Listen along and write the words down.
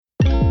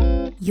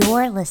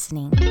You're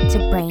listening to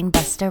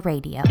Brainbuster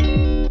Radio.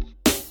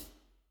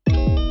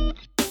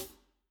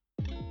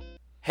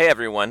 Hey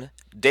everyone,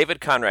 David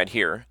Conrad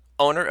here,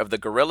 owner of the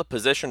Gorilla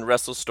Position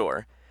Wrestle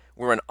Store.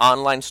 We're an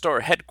online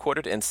store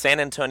headquartered in San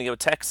Antonio,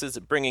 Texas,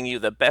 bringing you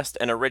the best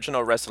and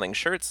original wrestling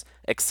shirts,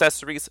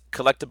 accessories,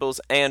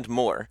 collectibles, and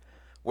more.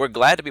 We're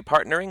glad to be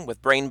partnering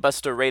with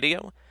Brainbuster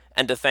Radio,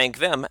 and to thank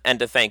them and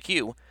to thank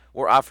you,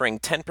 we're offering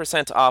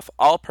 10% off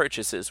all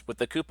purchases with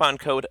the coupon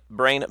code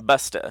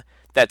BRAINBUSTA.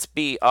 That's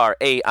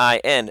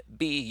BRAINBUSTA.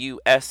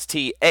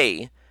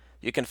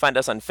 You can find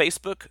us on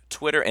Facebook,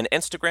 Twitter, and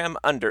Instagram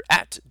under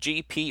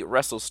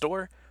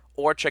 @GPWrestleStore,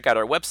 or check out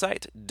our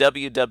website,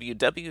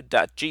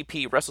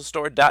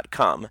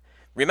 www.gpwrestlestore.com.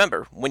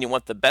 Remember, when you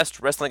want the best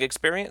wrestling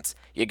experience,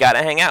 you gotta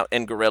hang out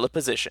in Gorilla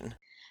Position.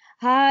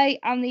 Hi,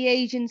 I'm the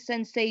Asian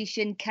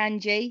sensation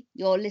Kanji.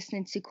 You're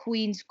listening to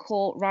Queen's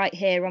Court right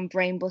here on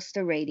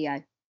Brainbuster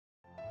Radio.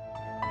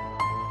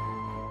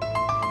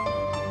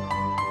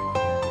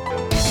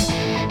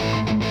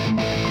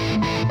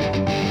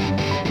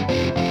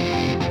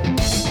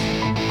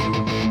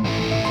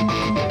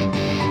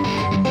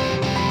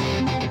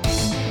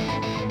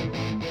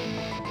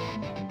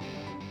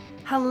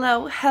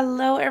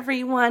 Hello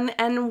everyone,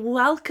 and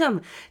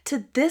welcome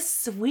to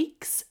this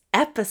week's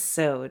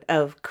episode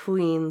of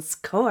Queen's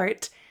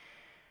Court.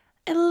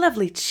 A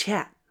lovely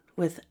chat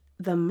with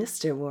the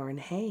Mr. Warren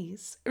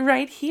Hayes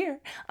right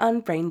here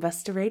on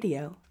Brainbuster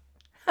Radio.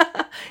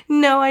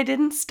 No, I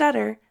didn't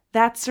stutter.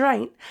 That's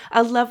right,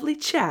 a lovely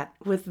chat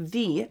with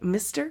the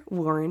Mr.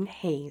 Warren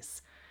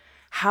Hayes.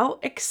 How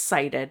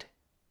excited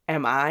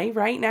am I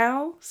right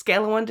now?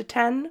 Scale of 1 to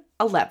 10,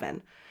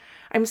 11.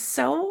 I'm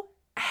so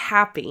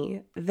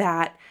happy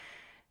that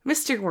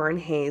Mr. Warren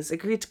Hayes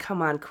agreed to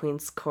come on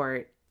Queen's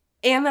Court,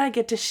 and I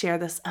get to share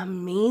this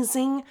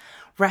amazing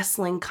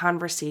wrestling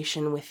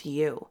conversation with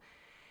you.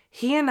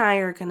 He and I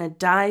are going to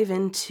dive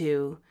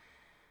into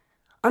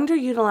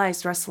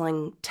underutilized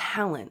wrestling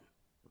talent,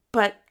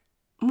 but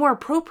more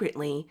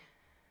appropriately,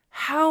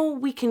 how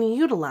we can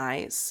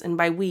utilize, and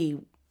by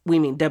we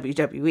mean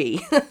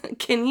WWE,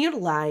 can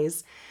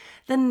utilize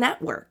the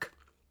network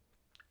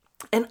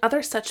and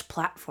other such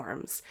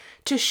platforms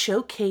to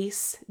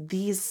showcase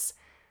these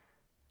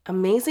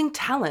amazing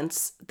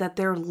talents that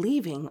they're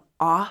leaving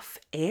off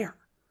air.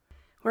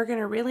 We're going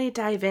to really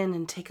dive in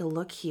and take a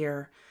look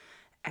here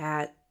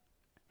at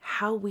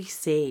how we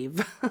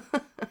save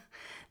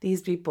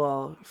these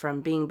people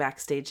from being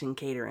backstage and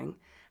catering.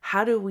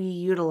 How do we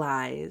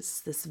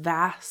utilize this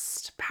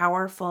vast,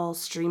 powerful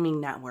streaming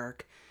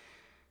network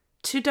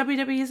to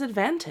WWE's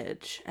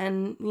advantage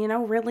and,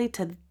 really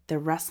to the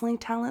wrestling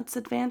talent's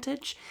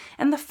advantage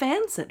and the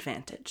fans'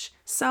 advantage.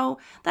 So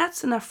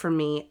that's enough for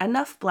me.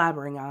 Enough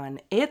blabbering on.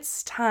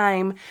 It's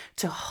time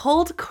to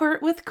hold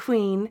court with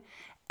Queen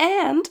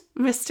and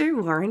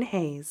Mr. Warren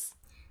Hayes.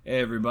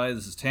 Hey everybody,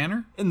 this is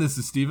Tanner. And this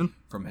is Steven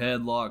from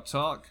Headlock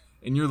Talk.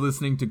 And you're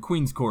listening to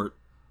Queen's Court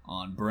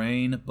on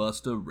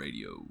Brainbuster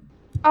Radio.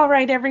 All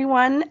right,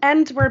 everyone,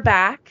 and we're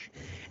back.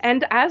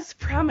 And as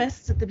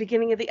promised at the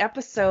beginning of the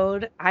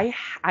episode, I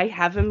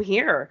have him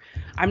here.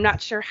 I'm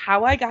not sure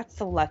how I got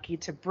so lucky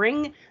to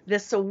bring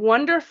this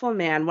wonderful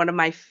man, one of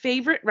my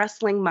favorite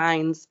wrestling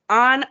minds,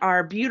 on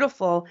our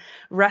beautiful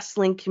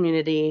wrestling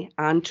community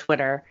on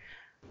Twitter.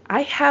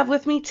 I have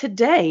with me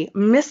today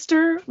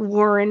Mr.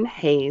 Warren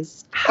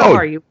Hayes. How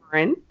are you,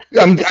 Warren?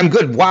 I'm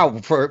good. Wow,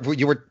 for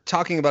you were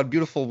talking about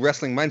beautiful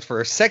wrestling minds for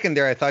a second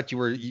there. I thought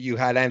you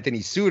had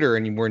Anthony Suter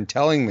and you weren't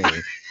telling me.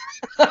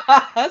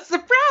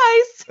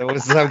 Surprise! It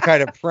was some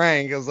kind of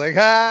prank. I was like,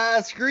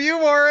 screw you,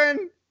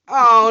 Warren.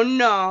 Oh,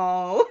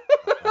 no.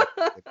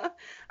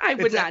 I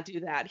would not do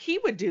that. He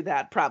would do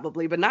that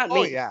probably, but not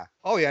me.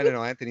 Oh, yeah.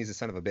 No, Anthony's a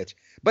son of a bitch.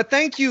 But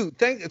thank you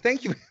very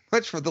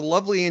much for the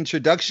lovely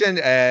introduction.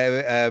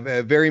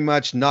 Very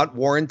much not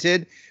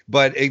warranted,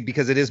 but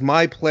because it is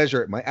my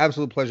pleasure, my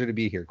absolute pleasure to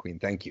be here, Queen.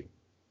 Thank you.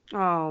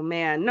 Oh,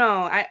 man.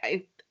 No,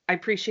 I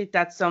appreciate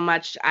that so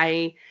much.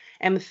 I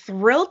am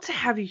thrilled to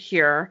have you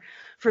here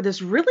for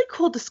this really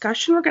cool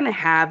discussion we're going to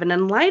have. And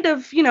in light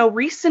of,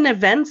 recent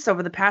events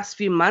over the past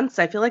few months,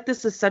 I feel like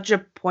this is such a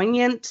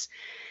poignant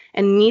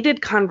and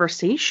needed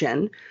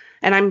conversation.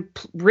 And I'm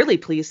really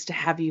pleased to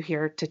have you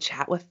here to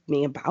chat with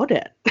me about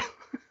it.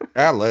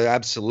 Yeah,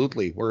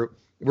 absolutely. We're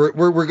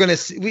going to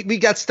see, we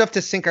got stuff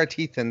to sink our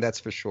teeth in, that's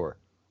for sure.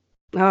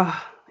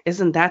 Oh,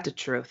 isn't that the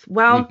truth?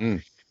 Well,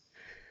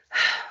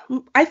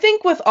 I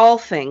think with all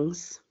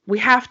things, we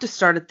have to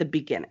start at the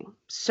beginning.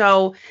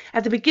 So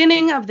at the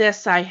beginning of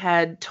this, I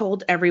had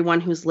told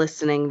everyone who's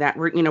listening that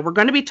we're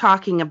going to be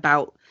talking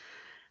about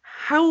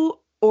how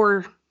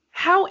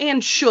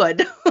and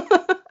should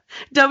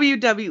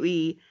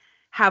WWE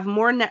have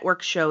more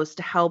network shows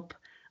to help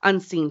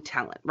unseen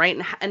talent, right?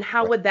 And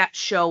how would that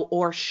show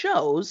or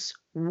shows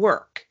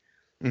work?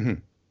 Mm-hmm.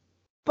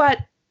 But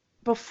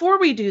before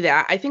we do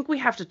that, I think we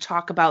have to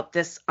talk about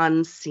this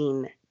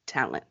unseen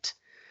talent.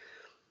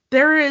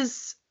 There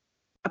is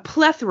a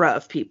plethora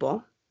of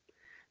people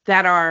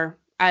that are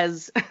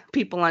as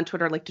people on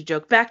Twitter like to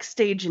joke,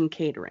 backstage and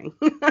catering,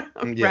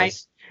 right?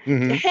 Yes.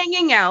 Mhm.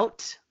 Hanging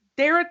out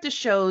there at the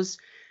shows,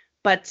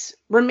 but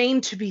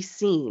remain to be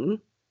seen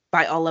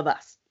by all of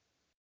us.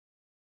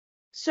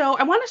 So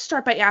I want to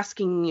start by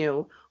asking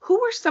you,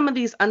 who are some of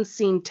these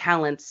unseen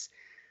talents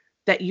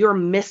that you're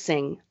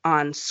missing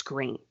on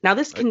screen? Now,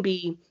 this can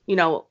be,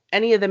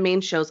 any of the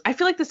main shows. I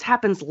feel like this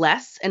happens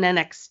less in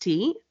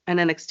NXT and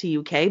NXT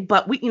UK,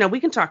 but we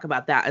can talk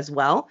about that as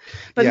well.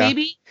 But Yeah.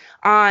 maybe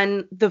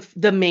on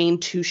the main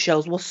two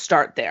shows, we'll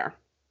start there.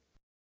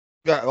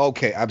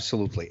 Okay,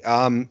 absolutely.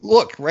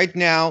 Look, right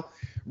now,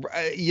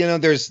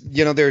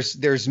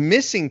 there's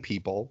missing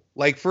people.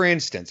 Like, for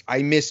instance,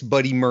 I miss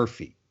Buddy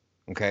Murphy.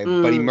 Okay,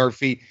 Buddy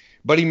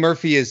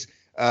Murphy is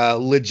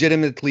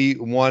legitimately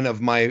one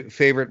of my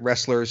favorite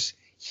wrestlers.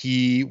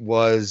 He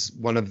was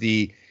one of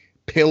the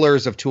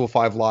pillars of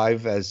 205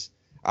 Live, as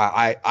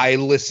I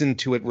listened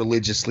to it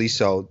religiously.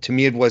 So to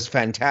me, it was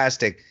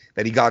fantastic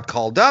that he got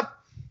called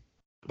up,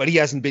 but he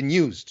hasn't been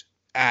used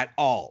at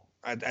all,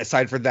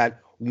 aside from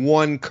that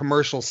one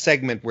commercial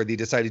segment where they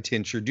decided to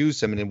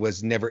introduce him, and it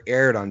was never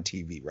aired on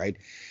TV, right?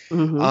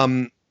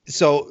 Mm-hmm.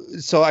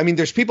 So I mean,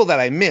 there's people that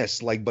I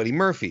miss, like Buddy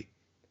Murphy.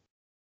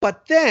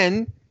 But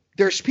then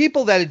there's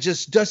people that it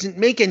just doesn't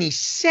make any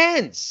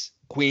sense,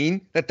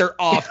 Queen, that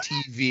they're off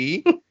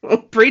TV.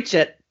 Preach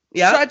it.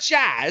 Yeah. Such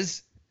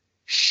as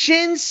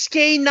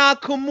Shinsuke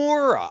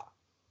Nakamura.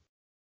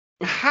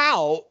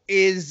 How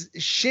is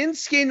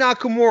Shinsuke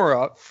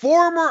Nakamura,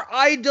 former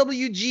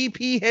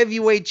IWGP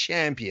heavyweight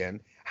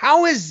champion,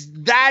 how is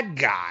that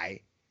guy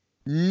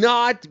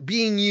not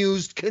being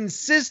used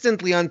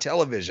consistently on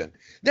television?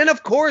 Then,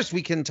 of course,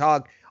 we can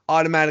talk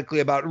automatically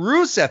about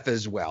Rusev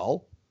as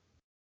well,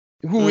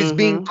 who is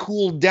being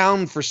cooled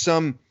down for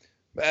some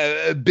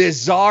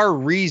bizarre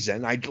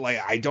reason. I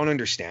don't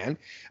understand.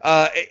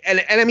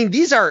 And I mean,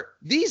 these are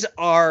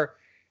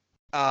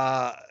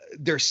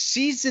they're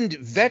seasoned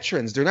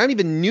veterans. They're not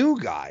even new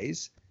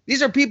guys.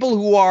 These are people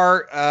who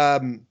are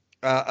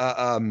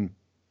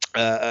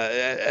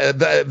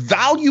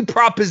value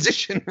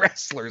proposition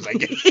wrestlers, I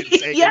guess you could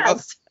say.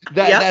 Yes.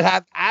 That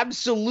have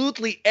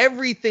absolutely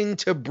everything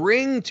to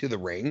bring to the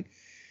ring.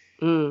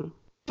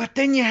 But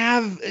then you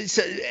have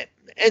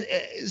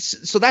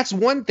so that's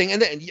one thing.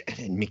 And then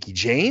Mickie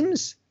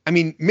James. I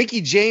mean,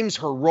 Mickie James,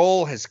 her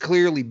role has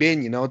clearly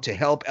been, to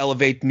help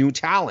elevate new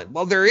talent.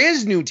 Well, there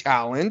is new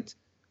talent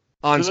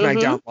on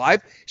SmackDown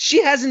Live.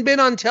 She hasn't been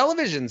on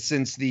television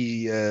since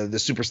the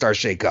Superstar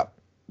Shakeup,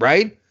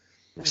 right?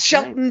 That's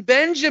Shelton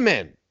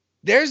Benjamin.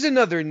 There's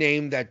another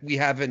name that we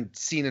haven't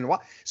seen in a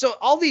while. So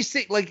all these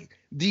things, like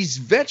these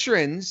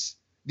veterans,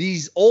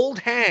 these old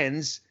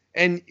hands,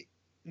 and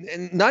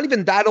not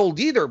even that old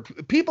either,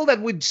 people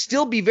that would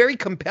still be very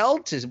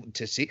compelled to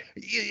see.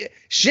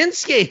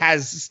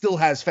 Shinsuke still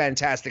has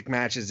fantastic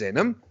matches in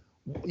him,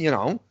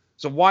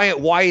 so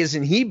why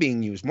isn't he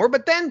being used more?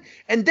 But then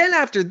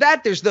after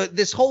that, there's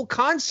this whole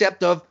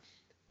concept of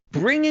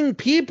bringing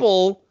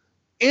people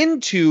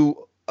into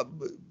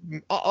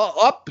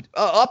up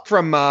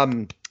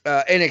from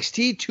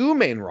NXT to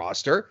main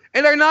roster,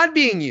 and are not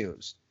being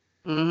used.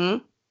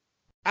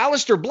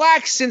 Aleister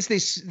Black, since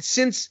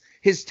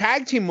his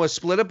tag team was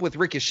split up with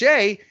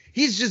Ricochet,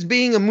 he's just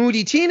being a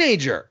moody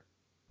teenager.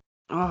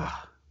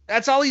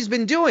 That's all he's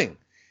been doing.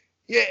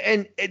 Yeah,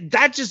 and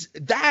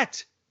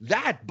that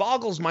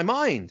boggles my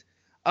mind.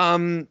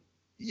 And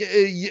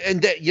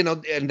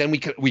then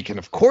we can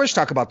of course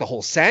talk about the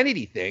whole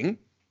Sanity thing,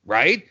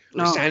 right?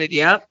 Sanity.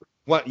 Yep.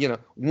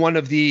 One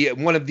of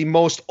the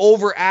most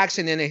over acts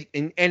in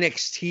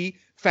NXT.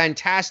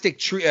 Fantastic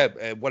trio.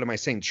 What am I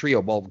saying? Trio.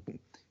 Well,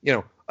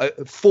 a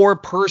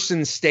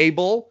 4-person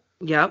stable.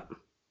 Yep.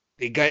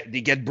 They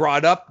get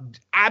brought up.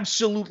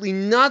 Absolutely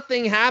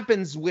nothing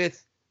happens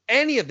with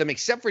any of them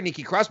except for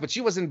Nikki Cross, but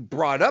she wasn't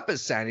brought up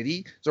as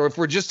Sanity. So if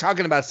we're just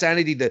talking about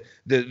Sanity,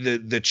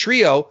 the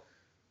trio,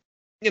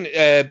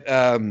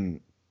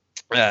 Killian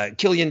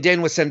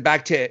Dane was sent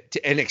back to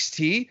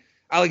NXT.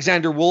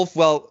 Alexander Wolf,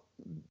 well,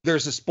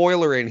 there's a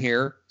spoiler in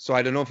here, so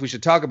I don't know if we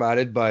should talk about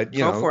it, but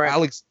Go for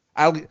it.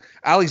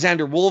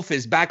 Alexander Wolf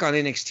is back on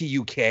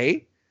NXT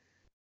UK.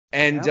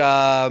 And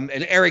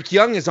Eric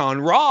Young is on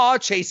Raw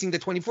chasing the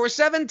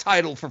 24/7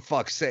 title, for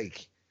fuck's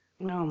sake.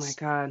 Oh my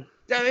God.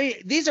 I mean,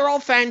 these are all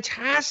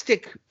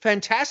fantastic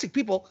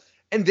people.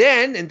 And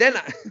then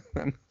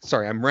I'm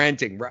sorry, I'm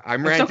ranting.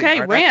 It's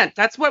okay, rant.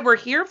 That's what we're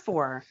here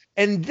for.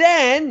 And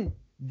then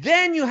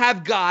you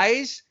have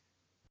guys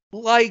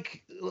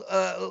like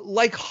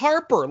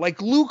Harper,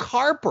 like Luke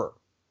Harper,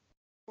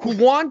 who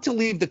want to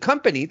leave the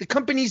company. The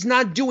company's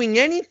not doing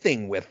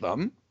anything with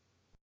them.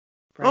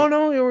 Right. Oh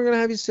no, we're gonna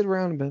have you sit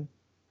around a bit.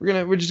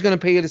 We're just gonna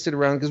pay you to sit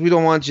around because we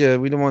don't want you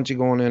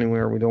going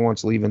anywhere. We don't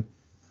want you leaving.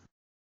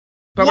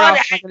 But we're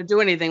also not gonna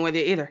do anything with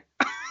you either.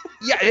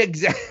 Yeah,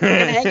 exactly. You're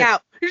gonna hang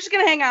out. You're just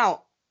gonna hang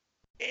out.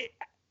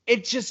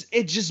 It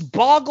just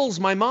boggles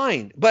my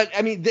mind. But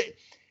I mean,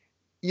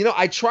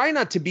 I try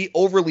not to be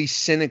overly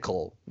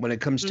cynical when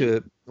it comes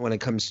to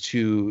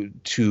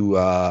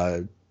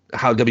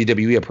how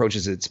WWE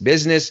approaches its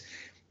business.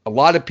 A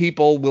lot of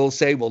people will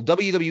say, well,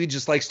 WWE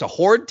just likes to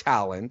hoard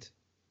talent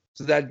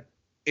so that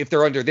if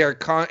they're under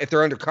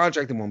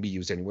contract, they won't be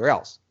used anywhere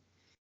else.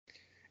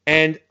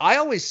 And I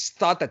always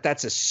thought that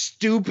that's a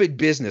stupid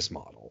business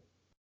model.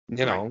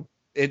 You know,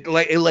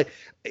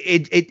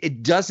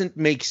 it doesn't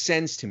make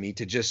sense to me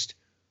to just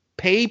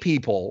pay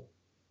people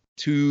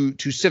to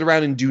sit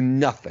around and do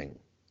nothing.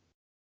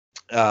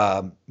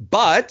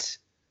 But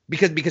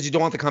because you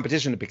don't want the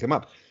competition to pick them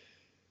up.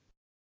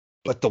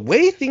 But the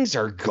way things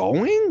are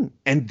going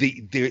and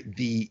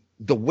the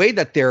way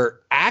that they're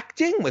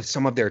acting with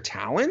some of their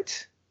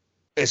talent,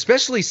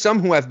 especially some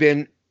who have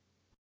been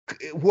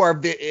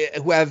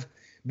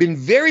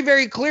very,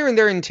 very clear in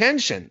their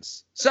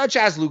intentions, such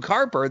as Luke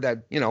Harper,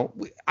 that, you know,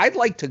 I'd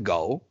like to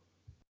go,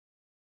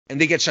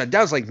 and they get shut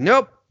down. It's like,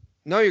 nope,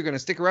 no, you're going to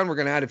stick around. We're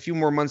going to add a few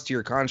more months to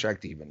your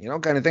contract, even, you know,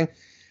 kind of thing.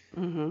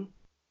 Mm-hmm.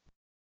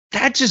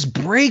 That just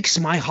breaks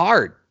my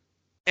heart.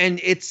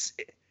 And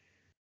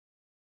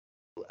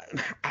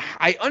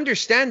I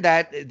understand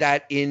that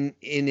in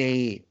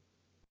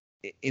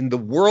the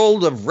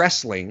world of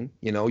wrestling,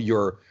 you know,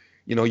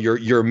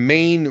 your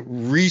main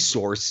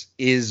resource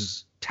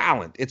is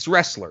talent. It's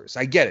wrestlers.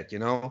 I get it, you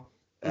know.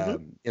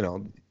 Mm-hmm. You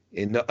know,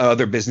 in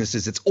other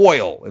businesses it's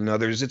oil, in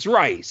others it's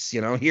rice.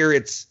 You know, here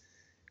it's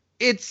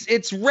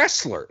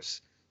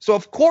wrestlers. So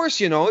of course,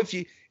 you know, if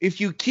you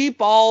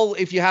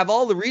have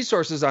all the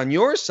resources on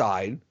your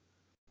side,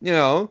 you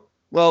know,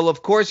 well,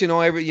 of course, you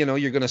know,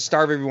 you're going to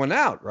starve everyone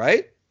out,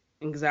 right?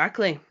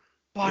 Exactly.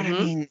 But I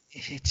mean,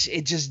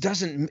 it just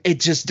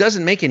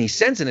doesn't make any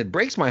sense, and it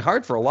breaks my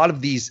heart for a lot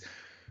of these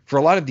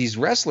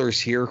wrestlers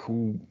here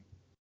who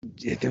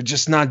they're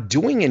just not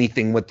doing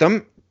anything with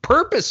them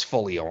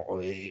purposefully.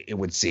 It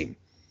would seem.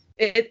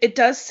 It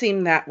does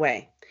seem that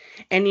way,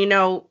 and you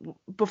know,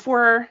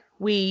 before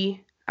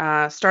we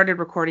started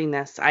recording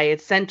this, I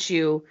had sent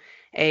you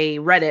a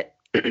Reddit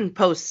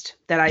post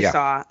that I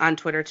saw on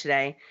Twitter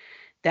today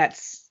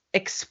that's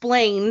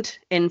explained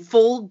in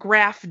full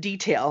graph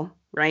detail,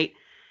 right?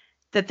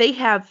 That they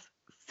have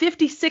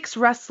 56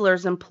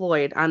 wrestlers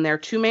employed on their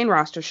two main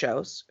roster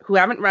shows who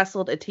haven't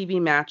wrestled a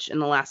TV match in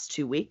the last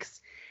 2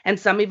 weeks, and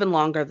some even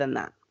longer than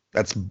that.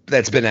 That's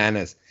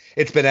bananas.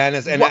 It's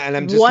bananas, and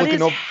I'm just what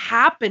looking is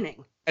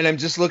happening. And I'm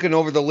just looking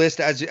over the list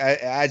as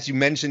you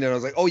mentioned it. I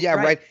was like, oh yeah,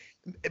 right.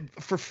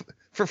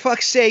 For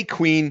fuck's sake,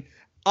 Queen,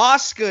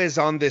 Asuka is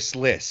on this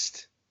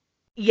list.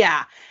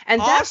 Yeah,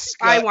 and that's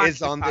Asuka what I want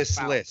is on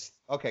this list.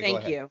 Okay,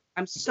 thank you.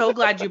 I'm so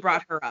glad you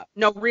brought her up.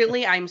 No,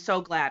 really, I'm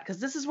so glad, because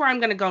this is where I'm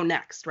going to go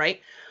next,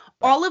 right?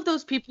 All of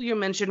those people you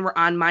mentioned were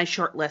on my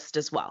short list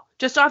as well.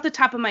 Just off the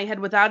top of my head,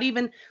 without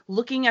even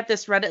looking at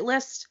this Reddit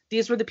list,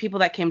 these were the people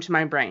that came to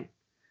my brain,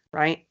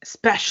 right?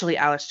 Especially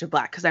Aleister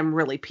Black, because I'm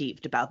really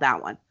peeved about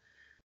that one.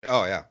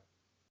 Oh, yeah.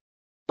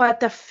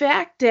 But the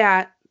fact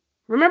that,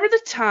 remember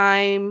the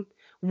time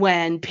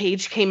when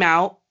Paige came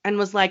out and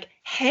was like,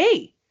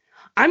 hey,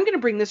 I'm going to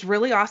bring this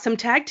really awesome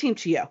tag team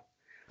to you.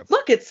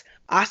 Look, it's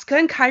Asuka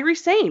and Kairi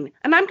Sane,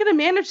 and I'm going to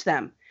manage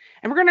them.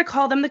 And we're going to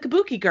call them the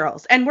Kabuki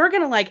Girls. And we're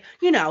going to, like,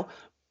 you know,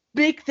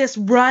 make this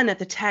run at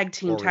the tag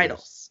team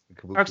titles.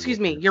 Or excuse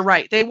me, you're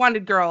right. They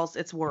wanted girls.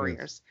 It's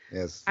Warriors.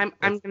 Yes. I'm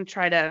going to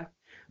try to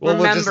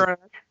remember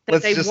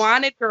that they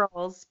wanted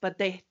girls, but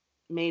they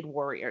made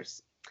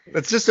Warriors.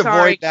 Let's just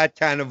avoid that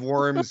kind of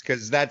worms,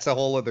 because that's a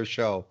whole other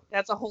show.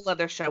 That's a whole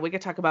other show. We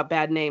could talk about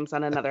bad names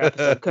on another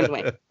episode, couldn't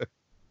we?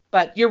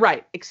 But you're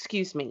right.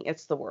 Excuse me.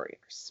 It's the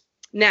Warriors.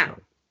 Now,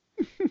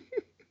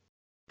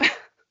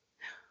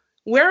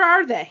 where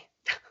are they?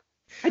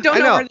 I don't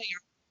know where they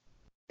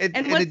are.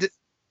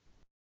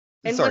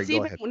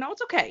 No,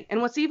 it's okay.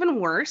 And what's even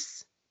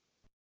worse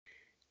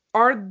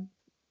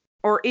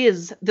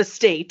is the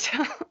state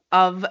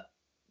of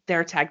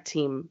their tag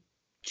team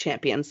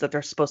champions that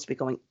they're supposed to be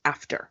going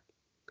after.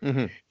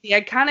 Mm-hmm. The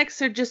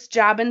Iconics are just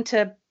jobbing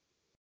to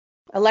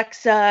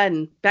Alexa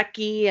and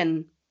Becky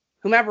and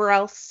whomever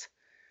else.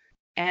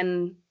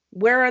 And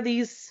where are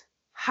these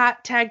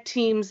hot tag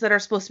teams that are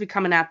supposed to be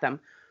coming at them?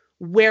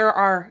 Where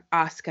are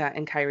Asuka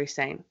and Kairi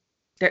Sane?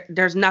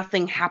 There's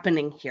nothing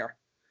happening here.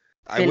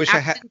 I wish I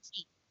had.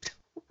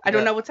 I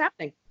don't know what's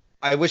happening.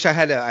 I wish I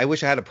had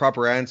a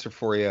proper answer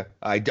for you.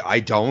 I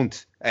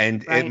don't,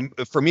 and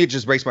for me it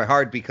just breaks my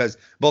heart, because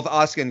both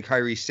Asuka and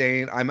Kairi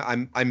Sane,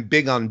 I'm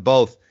big on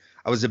both.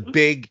 I was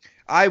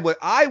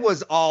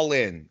was all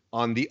in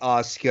on the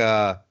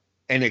Asuka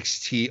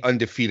NXT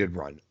undefeated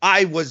run.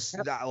 I was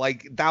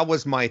that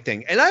was my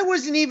thing, and I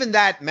wasn't even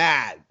that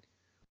mad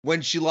when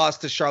she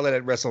lost to Charlotte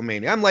at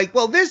WrestleMania. I'm like,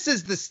 well, this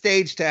is the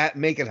stage to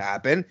make it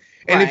happen.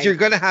 And if you're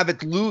going to have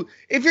it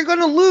if you're going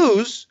to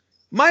lose,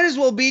 might as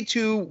well be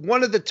to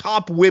one of the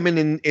top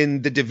women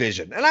in the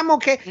division. And I'm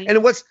okay. Mm-hmm. And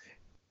it was,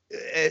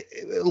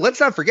 let's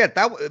not forget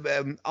that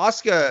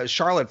Asuka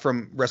Charlotte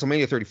from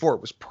WrestleMania 34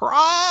 was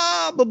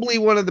probably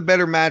one of the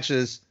better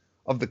matches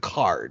of the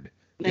card.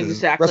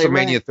 Exactly.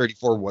 WrestleMania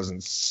 34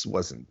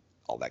 wasn't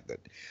all that good.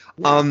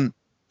 Yeah.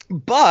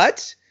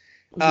 But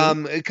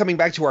coming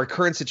back to our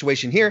current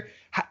situation here,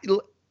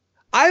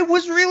 I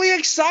was really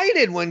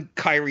excited when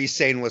Kairi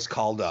Sane was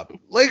called up.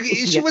 Like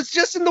she Yeah. was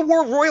just in the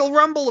Royal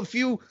Rumble a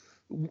few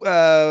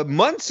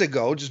months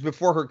ago, just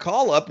before her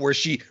call up, where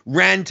she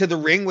ran to the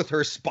ring with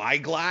her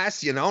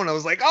spyglass, and I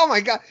was like, oh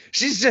my god,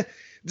 she's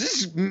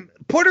just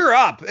put her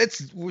up.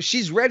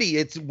 She's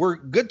ready. We're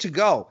good to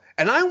go.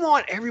 And I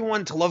want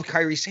everyone to love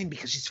Kairi Sane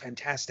because she's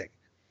fantastic.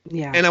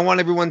 Yeah. And I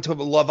want everyone to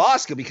love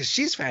Asuka because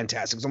she's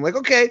fantastic. So I'm like,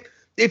 okay,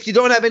 if you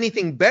don't have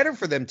anything better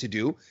for them to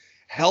do,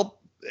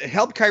 help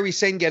Kairi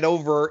Sane get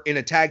over in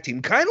a tag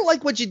team, kind of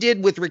like what you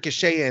did with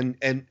Ricochet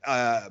and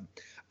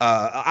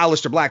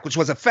Aleister Black, which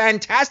was a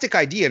fantastic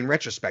idea in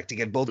retrospect to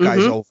get both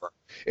guys over.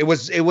 It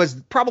was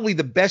probably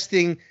the best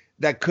thing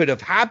that could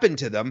have happened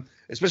to them,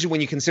 especially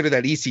when you consider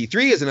that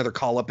EC3 is another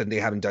call up and they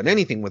haven't done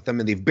anything with them,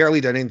 and they've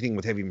barely done anything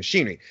with Heavy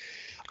Machinery.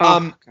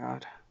 Oh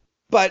God.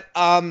 But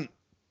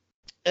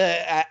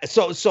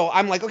so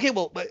I'm like, okay,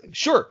 well,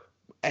 sure.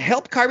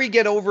 Help Kairi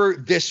get over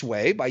this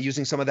way by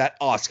using some of that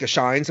Asuka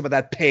shine, some of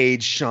that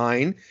Paige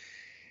shine,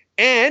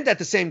 and at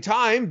the same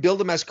time, build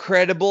them as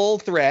credible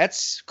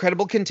threats,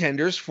 credible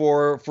contenders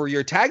for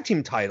your tag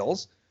team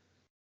titles.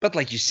 But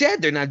like you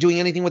said, they're not doing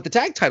anything with the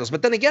tag titles.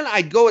 But then again,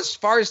 I'd go as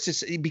far as to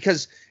say,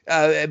 because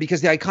the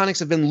Iconics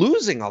have been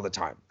losing all the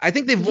time. I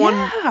think they've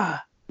won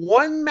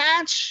one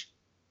match,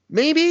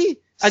 maybe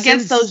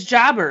against those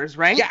jobbers,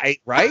 right? Yeah,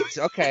 right.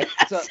 Okay.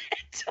 So,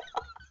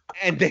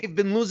 and they've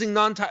been losing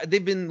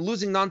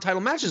non-title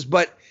matches,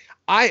 but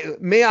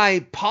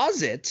I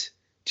posit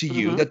to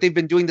you that they've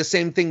been doing the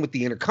same thing with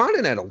the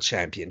Intercontinental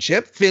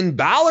Championship. Finn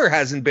Balor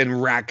hasn't been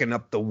racking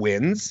up the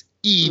wins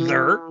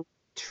either.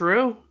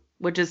 True,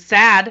 which is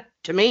sad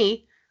to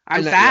me.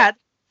 I'm sad.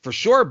 For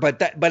sure,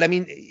 but I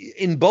mean,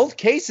 in both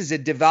cases,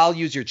 it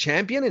devalues your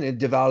champion and it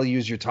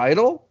devalues your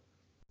title.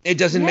 It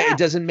doesn't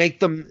make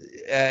them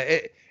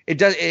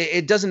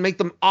it doesn't make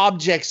them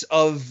objects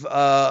of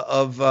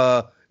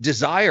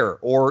desire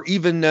or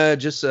even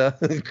just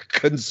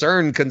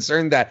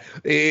concern that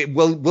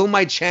will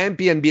my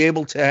champion be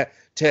able to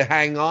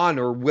hang on,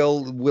 or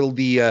will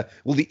the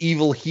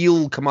evil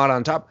heel come out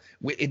on top?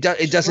 It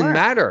doesn't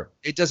matter.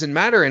 It doesn't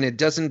matter, and it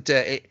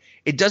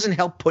doesn't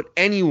help put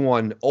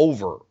anyone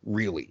over,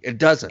 really. It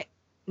doesn't.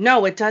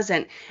 No, it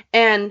doesn't.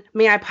 And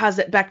may I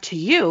posit back to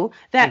you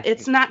that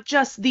it's not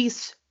just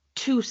these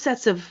two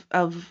sets of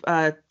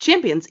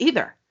champions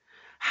either.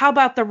 How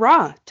about the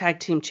Raw tag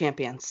team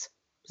champions?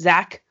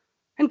 Zach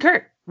and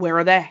Kurt, where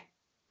are they?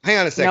 Hang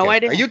on a second. No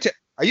idea.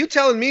 Are you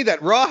telling me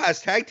that Raw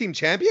has tag team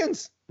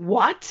champions?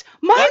 What?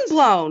 Mind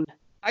blown.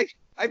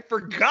 I've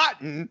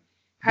forgotten.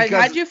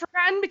 Had you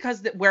forgotten?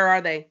 Because where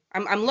are they?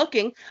 I'm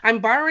looking. I'm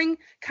borrowing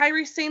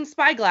Kairi Sane's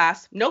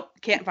spyglass. Nope,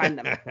 can't find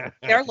them.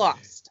 They're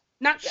lost.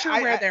 Not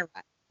sure where they're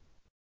at.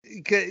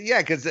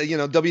 Yeah, because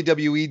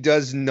WWE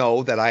does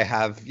know that I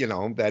have,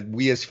 that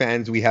we as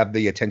fans, we have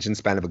the attention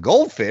span of a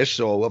goldfish.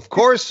 So of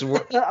course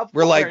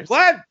we're like,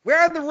 what? Where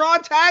are the Raw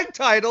tag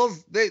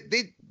titles?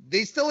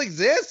 They still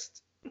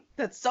exist.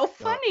 That's so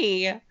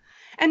funny.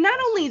 And not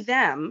only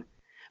them,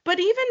 but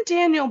even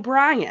Daniel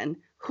Bryan,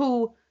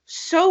 who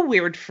so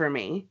weird for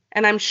me,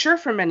 and I'm sure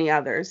for many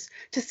others,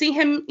 to see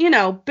him,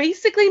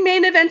 basically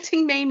main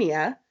eventing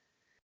Mania.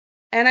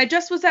 And I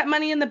just was at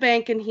Money in the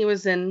Bank, and he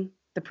was in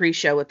the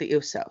pre-show with the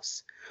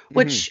Usos,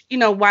 which,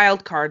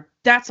 wild card,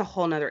 that's a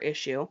whole nother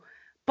issue.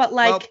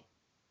 But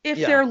if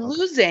they're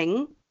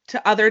losing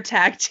to other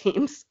tag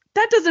teams,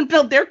 that doesn't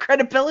build their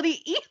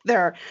credibility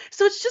either.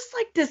 So it's just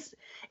like this.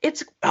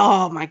 It's,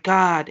 oh my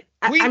God.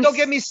 Don't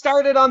get me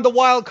started on the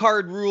wild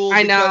card rules.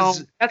 I know.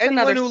 That's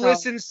anyone who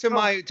listens to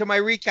my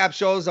recap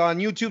shows on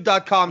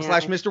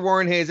youtube.com/Mr.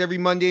 Warren Hayes every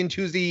Monday and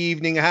Tuesday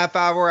evening, a half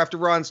hour after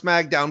Raw and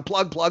SmackDown.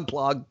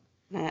 Plug.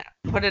 Yeah,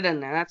 put it in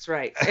there. That's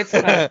right. It's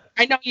I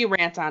know you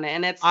rant on it,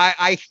 and it's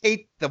I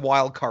hate the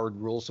wild card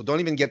rules, so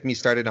don't even get me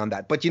started on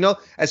that. But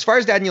as far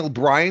as Daniel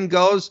Bryan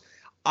goes,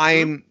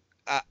 I'm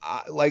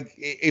like,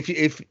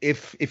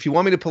 if you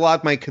want me to pull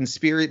out my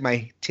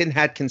tin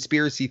hat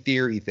conspiracy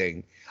theory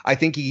thing, I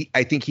think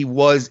he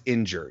was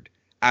injured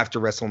after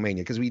WrestleMania,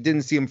 because we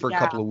didn't see him for a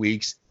couple of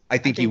weeks. I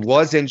think he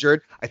was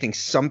injured. I think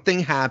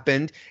something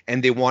happened,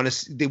 and they want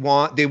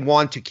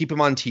to keep him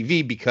on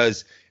TV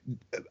because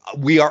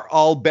we are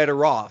all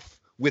better off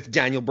with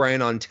Daniel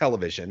Bryan on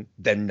television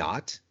than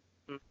not.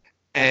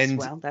 And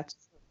that's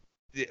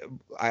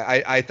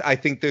I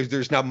think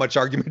there's not much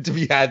argument to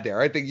be had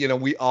there. I think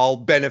we all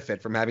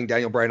benefit from having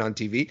Daniel Bryan on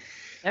TV.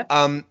 Yep.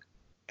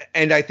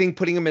 And I think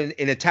putting him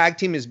in a tag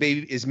team is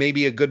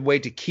maybe a good way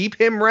to keep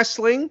him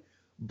wrestling,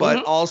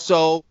 but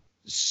also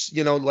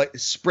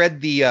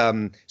spread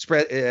the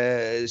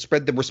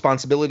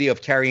responsibility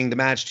of carrying the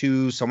match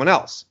to someone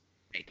else.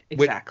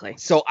 Exactly.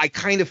 So I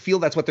kind of feel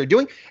that's what they're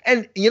doing.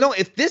 And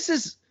if this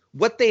is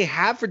what they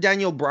have for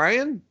Daniel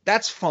Bryan,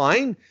 that's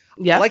fine.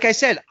 Yeah. Like I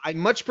said, I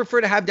much prefer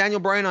to have Daniel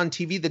Bryan on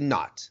TV than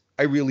not.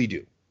 I really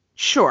do.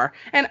 Sure.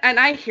 And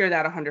I hear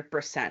that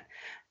 100%.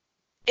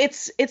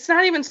 It's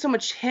not even so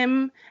much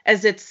him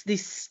as it's the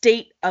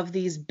state of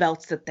these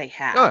belts that they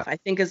have. I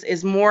think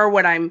is more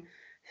what I'm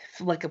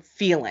like a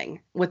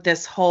feeling with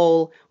this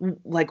whole,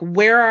 like,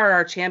 where are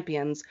our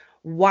champions?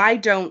 why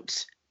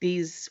don't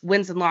these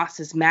wins and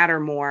losses matter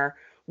more?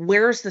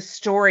 Where's the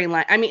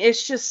storyline? I mean,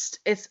 it's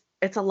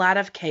a lot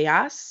of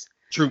chaos.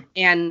 True.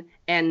 And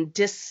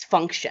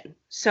dysfunction.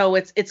 So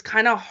it's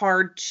kind of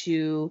hard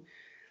to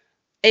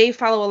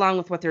follow along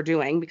with what they're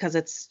doing, because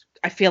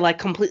I feel like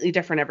completely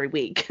different every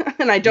week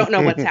and I don't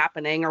know what's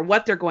happening or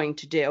what they're going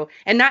to do,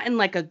 and not in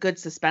like a good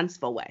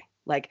suspenseful way.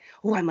 Like,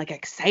 oh, I'm like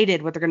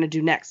excited what they're going to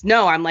do next.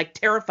 No, I'm like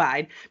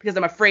terrified because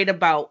I'm afraid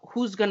about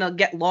who's going to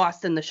get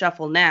lost in the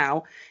shuffle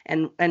now,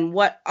 and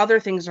what other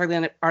things are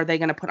they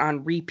going to put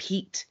on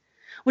repeat,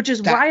 which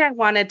is why I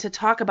wanted to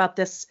talk about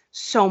this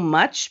so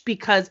much,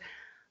 because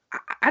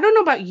I don't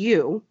know about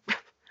you,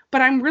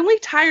 but I'm really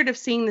tired of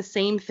seeing the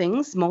same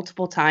things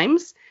multiple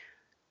times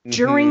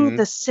during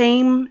the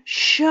same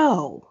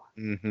show.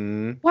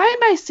 Mm-hmm. Why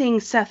am I seeing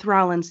Seth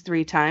Rollins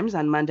 3 times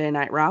on Monday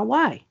Night Raw?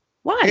 Why?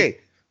 Hey,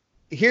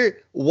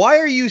 why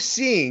are you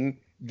seeing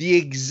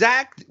the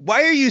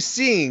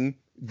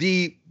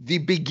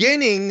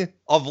beginning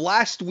of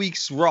last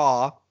week's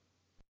Raw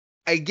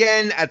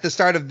again at the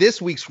start of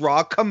this week's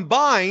Raw,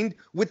 combined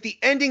with the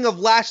ending of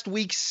last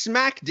week's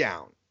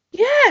SmackDown?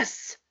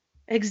 Yes,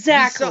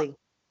 exactly.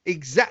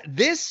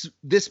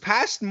 This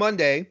past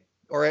Monday,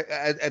 or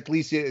at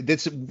least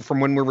this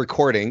from when we're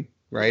recording,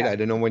 right? I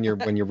don't know when you're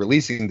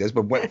releasing this,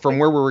 but from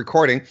where we're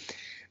recording,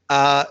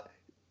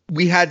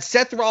 we had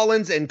Seth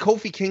Rollins and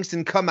Kofi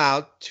Kingston come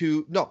out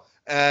to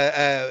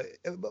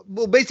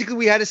basically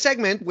we had a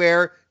segment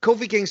where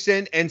Kofi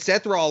Kingston and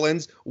Seth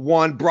Rollins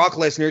want Brock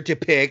Lesnar to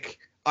pick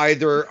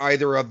either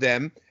of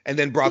them, and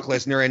then Brock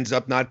Lesnar ends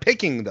up not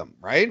picking them,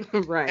 right?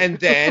 Right. And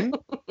then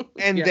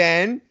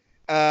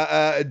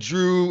Dolph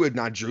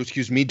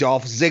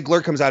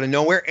Ziggler comes out of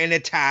nowhere and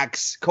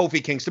attacks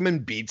Kofi Kingston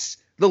and beats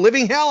the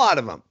living hell out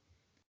of him.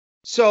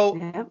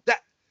 So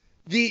that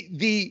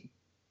the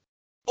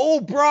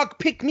Brock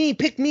pick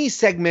me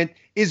segment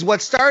is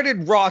what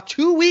started Raw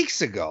 2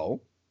 weeks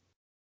ago,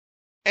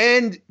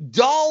 and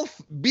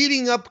Dolph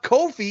beating up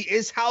Kofi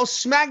is how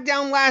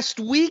SmackDown last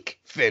week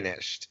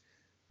finished.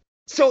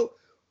 So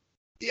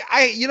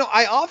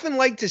I often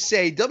like to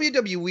say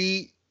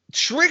WWE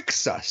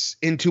tricks us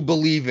into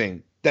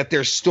believing that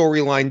there's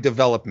storyline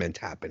development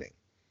happening.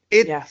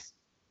 Yes.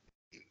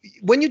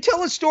 When you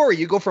tell a story,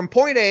 you go from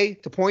point A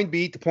to point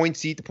B to point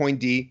C to point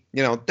D.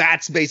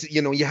 That's basic.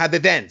 You have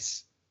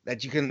events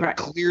that you can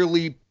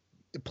clearly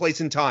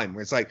place in time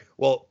where it's like,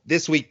 well,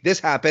 this week this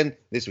happened,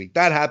 this week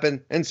that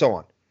happened, and so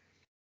on.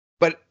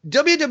 But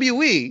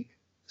WWE,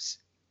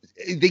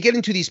 they get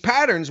into these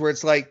patterns where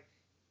it's like,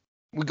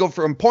 we go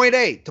from point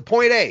A to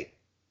point A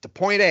to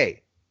point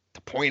A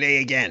to point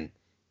A again.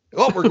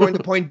 Oh, we're going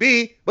to point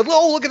B, but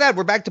look at that,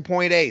 we're back to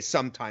point A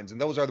sometimes,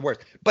 and those are the worst.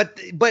 But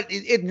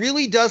it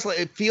really does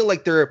feel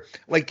like they're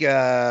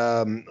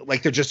they're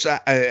just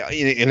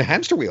in a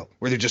hamster wheel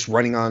where they're just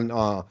running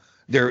on.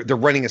 They're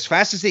running as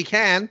fast as they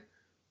can,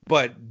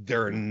 but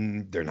they're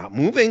not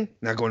moving,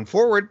 not going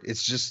forward.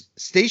 It's just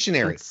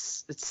stationary.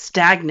 It's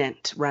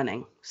stagnant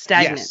running,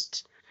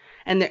 Yes.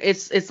 And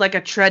it's like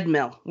a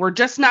treadmill. We're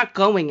just not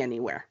going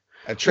anywhere.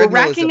 We're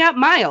racking up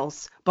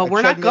miles, but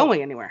we're not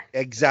going anywhere.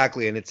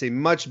 Exactly, and it's a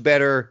much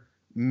better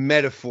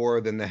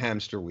metaphor than the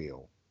hamster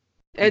wheel.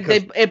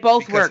 It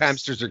both works.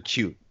 Hamsters are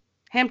cute.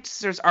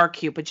 Hamsters are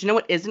cute, but you know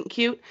what isn't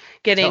cute?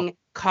 Getting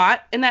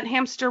caught in that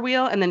hamster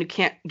wheel and then you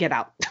can't get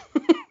out.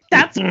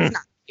 That's not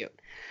cute.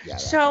 Yeah,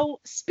 so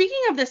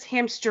speaking of this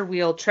hamster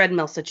wheel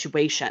treadmill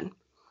situation,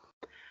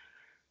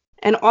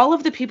 and all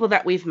of the people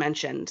that we've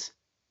mentioned,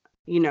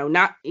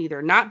 not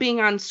being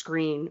on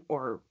screen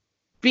or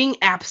being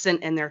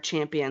absent in their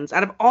champions,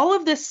 out of all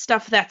of this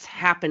stuff that's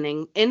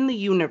happening in the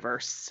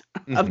universe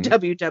of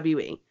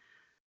WWE,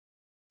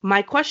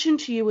 my question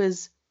to you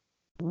is,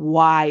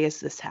 why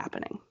is this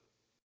happening?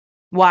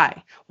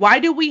 Why? Why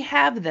do we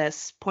have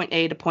this point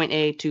A to point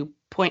A to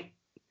point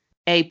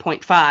A,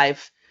 point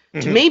 5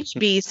 to maybe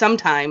B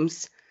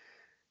sometimes,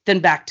 then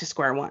back to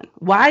square one?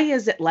 Why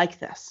is it like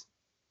this?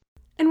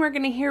 And we're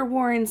going to hear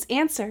Warren's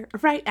answer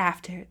right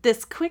after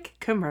this quick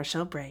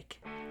commercial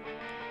break.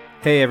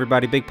 Hey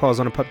everybody, Big Paws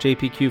on a Pup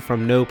JPQ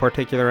from No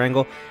Particular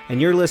Angle,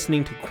 and you're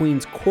listening to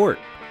Queen's Court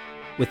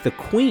with the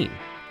Queen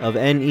of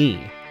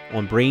NE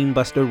on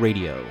Brainbuster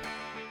Radio.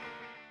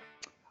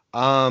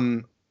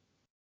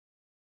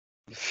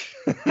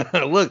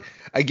 Look,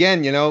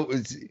 again,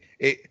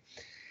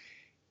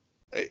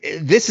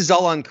 this is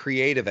all on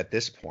creative at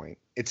this point.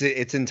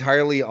 It's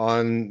entirely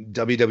on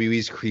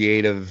WWE's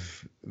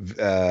creative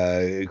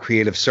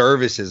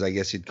services, I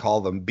guess you'd call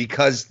them,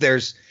 because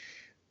there's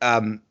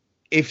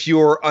if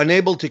you're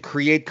unable to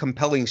create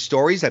compelling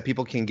stories that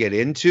people can get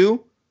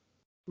into,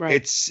 right?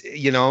 It's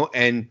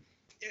and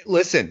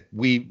listen,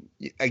 we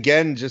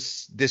again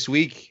just this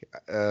week,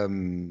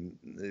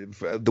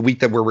 the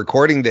week that we're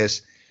recording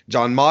this,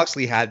 Jon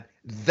Moxley had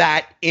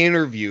that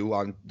interview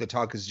on the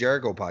Talk Is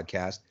Jericho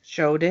podcast.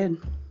 Show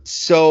did.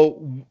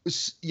 So,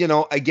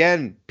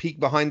 again, peek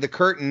behind the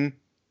curtain,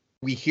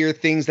 we hear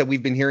things that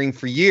we've been hearing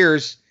for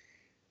years.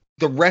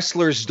 The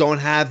wrestlers don't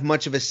have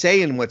much of a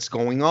say in what's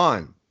going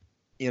on.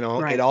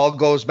 Right. It all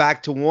goes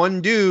back to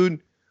one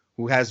dude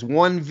who has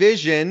one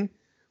vision,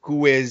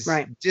 who is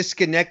Right.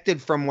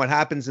 disconnected from what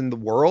happens in the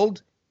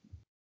world.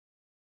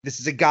 This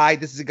is a guy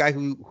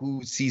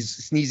who sees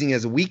sneezing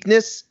as a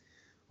weakness,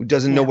 who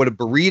doesn't know what a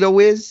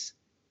burrito is.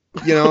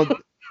 You know,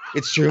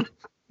 it's true.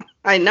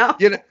 I know.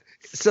 You know,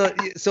 so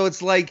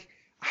it's like,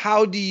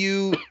 how do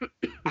you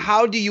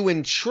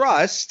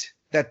entrust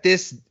that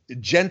this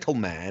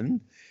gentleman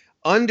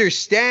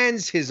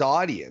understands his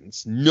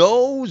audience,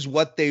 knows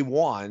what they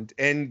want,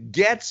 and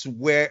gets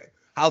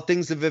how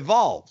things have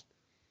evolved?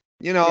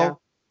 You know,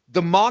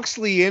 the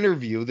Moxley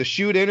interview, the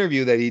shoot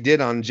interview that he did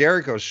on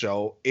Jericho's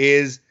show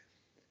is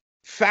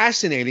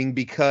fascinating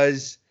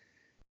because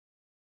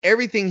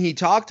everything he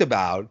talked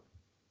about,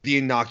 the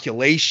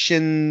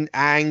inoculation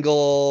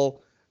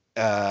angle,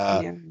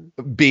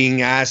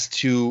 being asked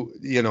to,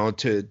 you know,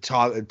 to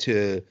talk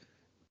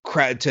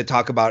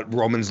about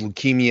Roman's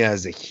leukemia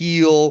as a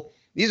heel.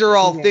 These are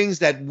all things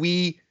that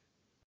we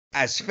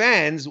as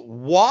fans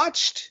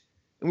watched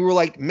and we were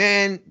like,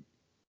 man,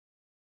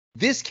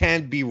 this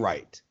can't be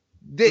right.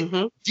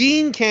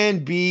 Dean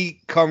can't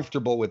be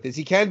comfortable with this.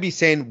 He can't be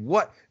saying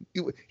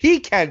he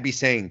can't be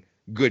saying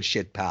good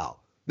shit, pal.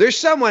 There's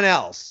someone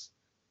else.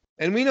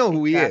 And we know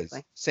who he is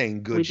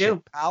saying good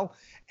shit, pal.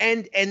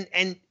 And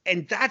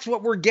that's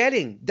what we're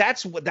getting.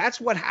 That's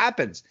what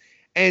happens.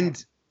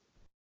 And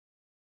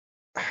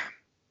I'm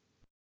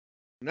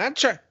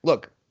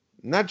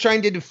not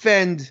trying to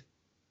defend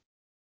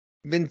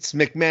Vince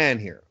McMahon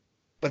here,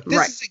 but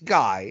this is a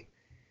guy.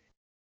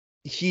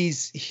 He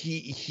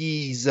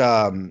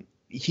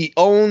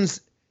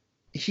owns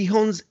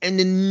an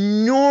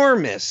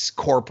enormous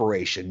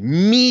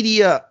corporation,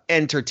 media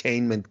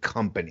entertainment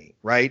company,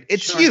 right?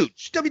 It's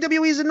huge.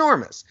 WWE is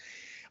enormous.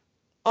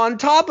 On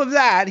top of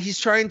that, he's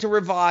trying to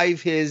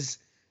revive his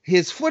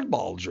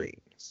football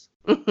dreams.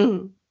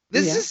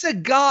 This is a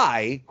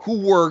guy who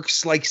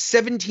works like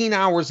 17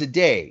 hours a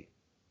day,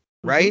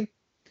 right?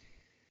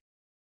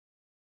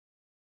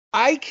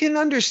 I can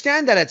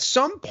understand that at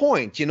some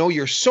point, you know,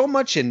 you're so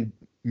much in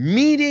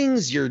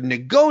meetings, you're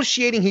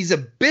negotiating. He's a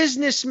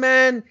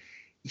businessman.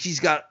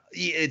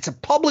 It's a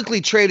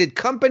publicly traded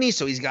company,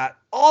 so he's got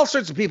all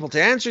sorts of people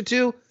to answer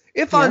to.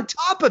 If on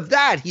top of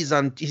that, he's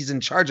in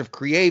charge of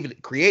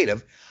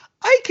creative,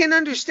 I can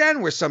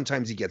understand where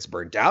sometimes he gets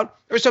burnt out,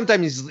 or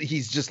sometimes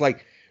he's just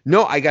like,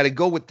 no, I got to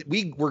go with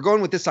we're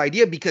going with this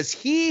idea because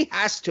he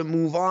has to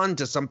move on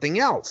to something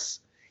else.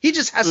 He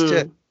just has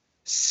to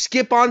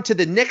skip on to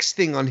the next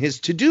thing on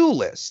his to-do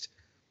list.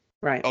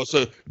 Right. Oh,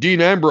 so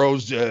Dean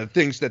Ambrose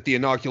thinks that the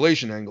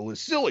inoculation angle is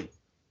silly.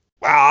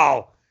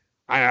 Well,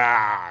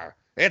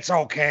 it's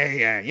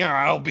okay. You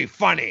know, it'll be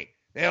funny.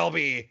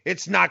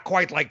 It's not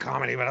quite like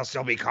comedy, but it'll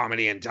still be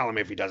comedy. And tell him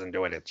if he doesn't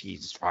do it,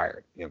 he's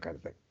fired. You know, kind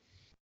of thing.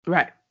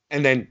 Right.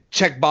 And then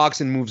check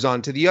box and moves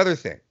on to the other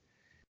thing.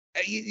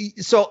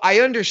 So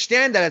I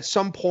understand that at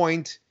some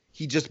point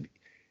he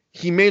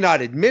may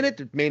not admit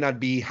it. It may not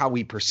be how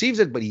he perceives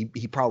it, but he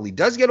probably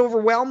does get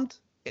overwhelmed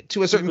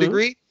to a certain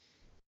degree.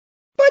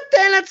 But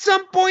then at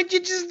some point you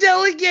just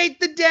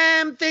delegate the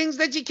damn things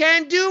that you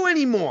can't do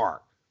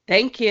anymore.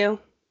 Thank you.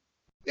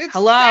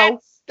 Hello.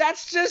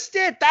 That's just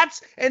it.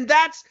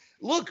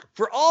 Look,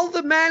 for all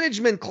the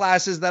management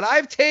classes that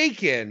I've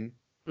taken,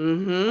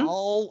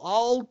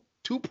 all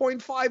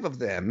 2.5 of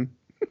them.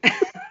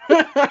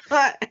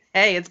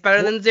 Hey, it's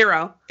better than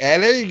 0.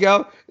 And there you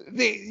go.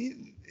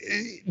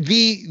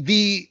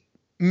 The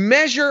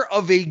measure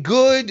of a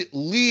good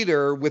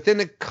leader within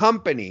a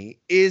company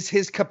is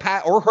his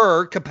or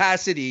her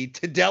capacity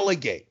to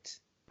delegate.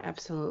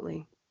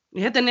 Absolutely.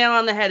 You hit the nail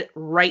on the head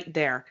right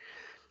there.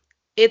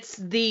 It's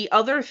the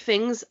other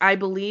things, I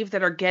believe,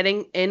 that are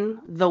getting in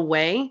the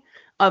way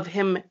of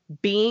him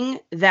being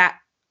that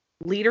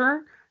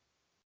leader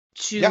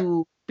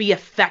to be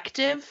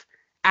effective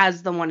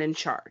as the one in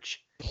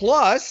charge.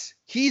 Plus,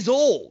 he's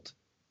old.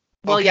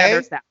 Well, okay? yeah,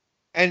 there's that.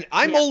 And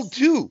I'm old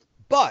too,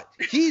 but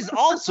he's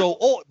also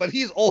old, but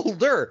he's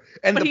older.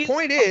 And the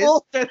point is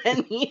older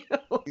than you.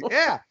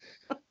 Yeah.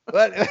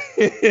 But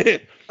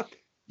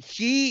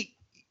he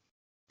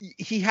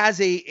has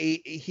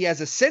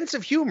a sense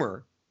of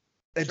humor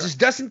that just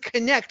doesn't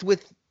connect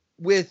with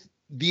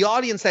the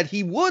audience that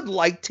he would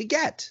like to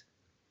get.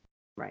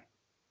 Right.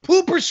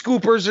 Pooper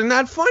scoopers are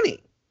not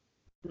funny.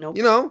 Nope.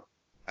 You know,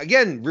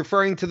 again,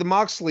 referring to the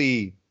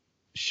Moxley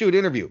shoot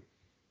interview,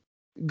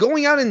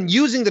 going out and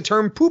using the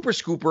term pooper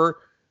scooper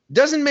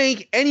doesn't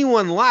make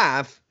anyone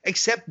laugh,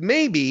 except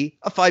maybe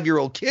a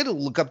 5-year-old kid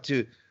will look up.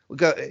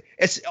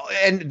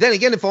 And then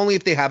again,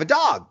 if they have a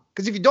dog,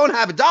 because if you don't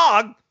have a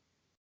dog,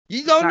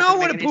 you don't know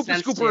what a pooper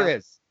scooper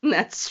is.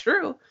 That's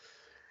true.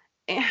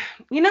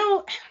 You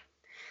know,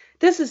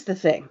 this is the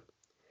thing.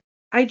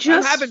 I'm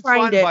having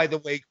fun, by the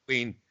way,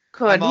 Queen.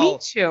 Me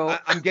too.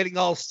 I'm getting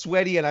all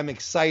sweaty and I'm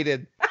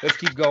excited. Let's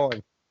keep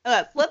going.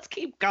 Let's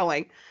keep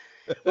going.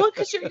 Well,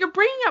 because you're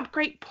bringing up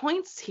great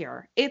points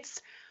here.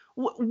 It's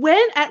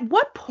at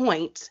what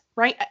point,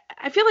 right?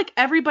 I feel like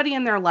everybody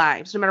in their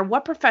lives, no matter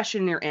what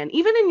profession you're in,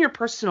 even in your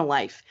personal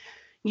life,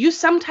 you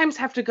sometimes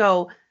have to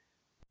go,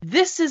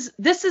 this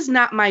is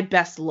not my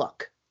best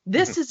look.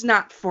 This is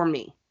not for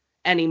me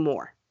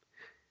anymore.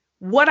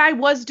 What I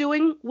was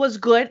doing was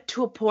good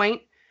to a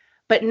point,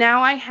 but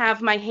now I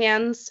have my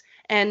hands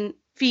and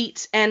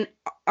feet and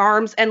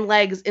arms and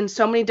legs in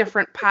so many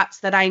different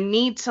pots that I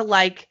need to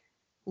like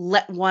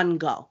let one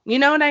go. You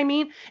know what I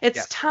mean?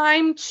 It's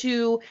time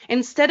to,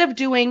 instead of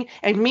doing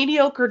a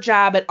mediocre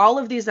job at all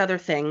of these other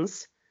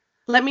things,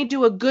 let me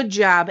do a good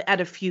job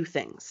at a few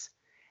things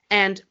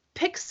and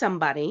pick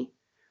somebody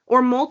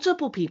or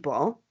multiple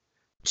people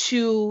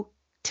to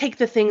take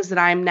the things that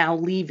I'm now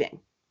leaving,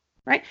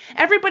 right?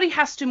 Everybody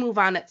has to move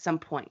on at some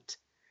point.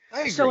 I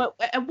agree. So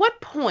at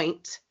what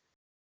point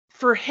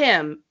for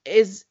him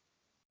is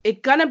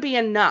it gonna be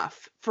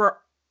enough for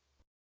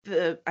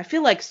I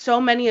feel like so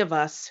many of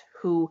us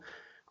who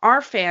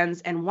are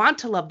fans and want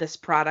to love this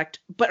product,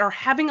 but are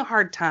having a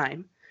hard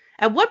time.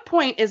 At what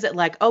point is it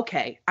like,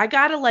 okay, I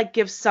gotta like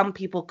give some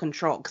people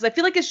control? Because I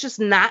feel like it's just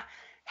not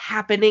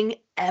happening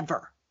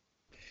ever.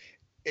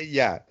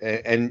 Yeah,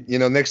 and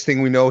next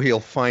thing we know, he'll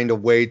find a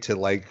way to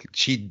like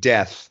cheat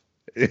death,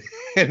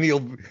 and he'll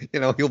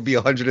be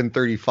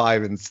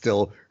 135 and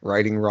still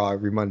writing Raw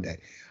every Monday.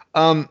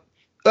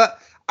 But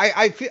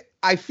I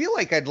feel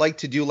like I'd like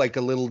to do like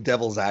a little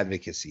devil's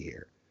advocacy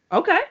here.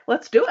 Okay,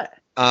 let's do it.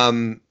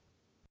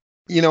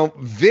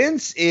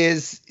 Vince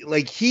is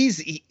like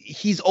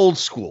he's old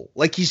school,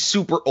 like he's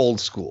super old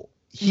school.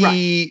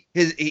 He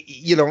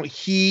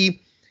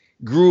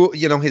grew,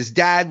 his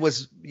dad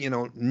was,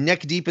 neck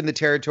deep in the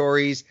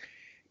territories.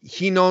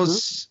 He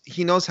knows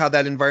how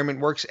that environment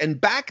works. And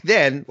back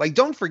then, like,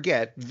 don't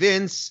forget,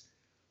 Vince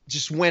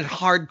just went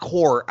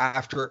hardcore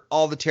after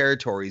all the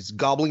territories,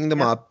 gobbling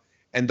them up.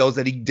 And those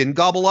that he didn't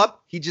gobble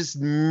up, he just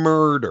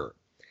murder.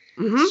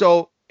 Mm-hmm.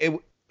 So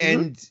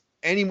and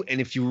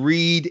if you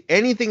read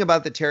anything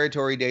about the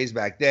territory days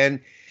back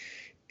then,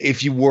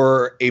 if you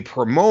were a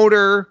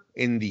promoter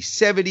in the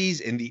 70s,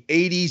 in the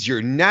 80s,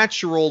 your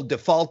natural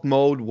default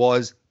mode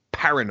was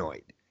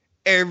paranoid.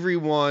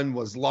 Everyone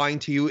was lying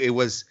to you. It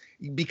was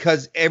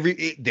because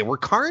they were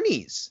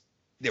carnies.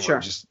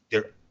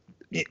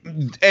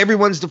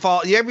 Everyone's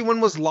default.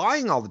 Everyone was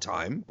lying all the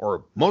time,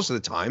 or most of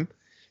the time.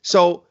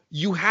 So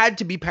you had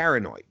to be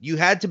paranoid. You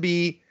had to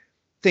be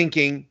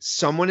thinking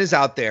someone is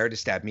out there to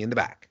stab me in the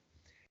back.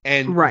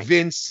 And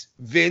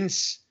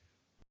Vince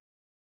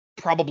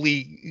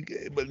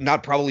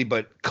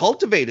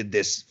cultivated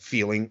this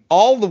feeling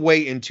all the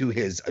way into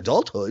his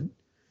adulthood,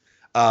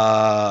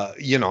 and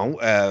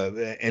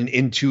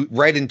into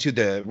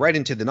the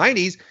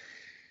 90s,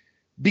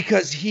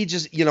 because he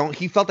just,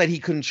 he felt that he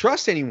couldn't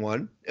trust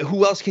anyone.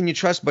 Who else can you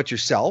trust but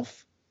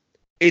yourself?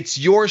 It's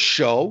your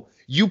show.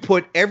 You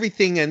put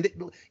everything in.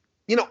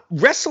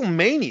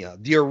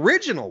 WrestleMania, the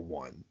original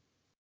one,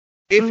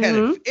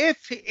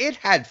 if it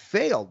had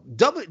failed,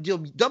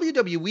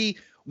 WWE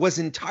was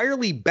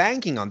entirely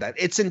banking on that.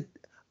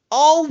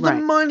 All the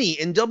money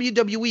in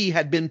WWE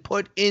had been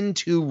put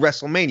into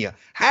WrestleMania.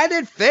 Had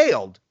it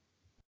failed,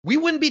 we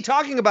wouldn't be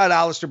talking about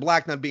Aleister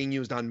Black not being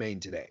used on Main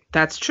today.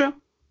 That's true.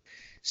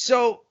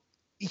 So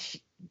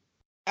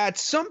at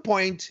some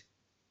point,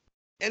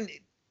 and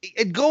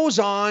it goes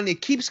on,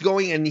 it keeps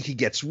going, and he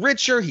gets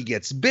richer, he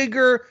gets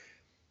bigger,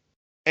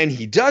 and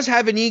he does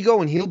have an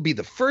ego, and he'll be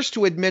the first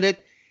to admit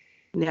it.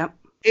 Yep.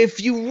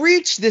 If you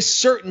reach this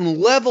certain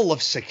level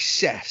of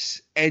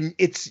success and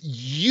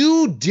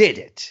you did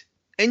it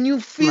and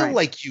you feel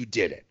like you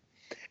did it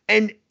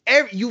and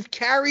you've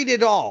carried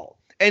it all,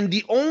 and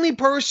the only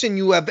person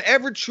you have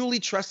ever truly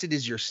trusted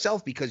is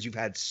yourself, because you've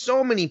had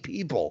so many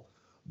people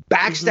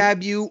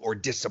backstab you or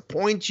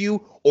disappoint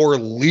you or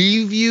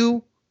leave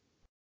you.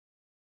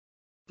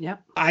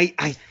 Yep.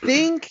 I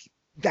think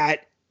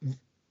that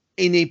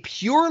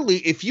if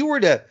you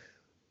were to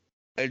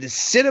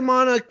sit him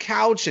on a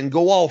couch and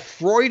go all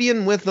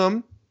Freudian with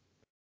him,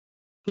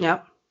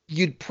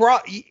 you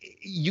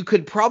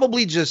could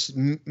probably just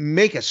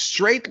make a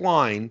straight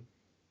line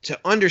to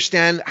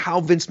understand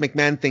how Vince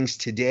McMahon thinks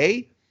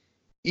today,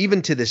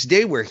 even to this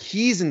day, where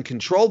he's in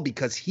control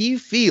because he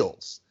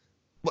feels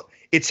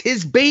it's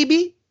his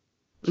baby.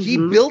 He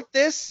built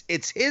this.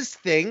 It's his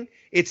thing.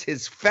 It's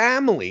his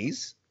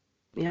family's.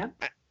 Yeah.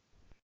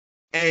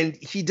 And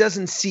he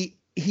doesn't see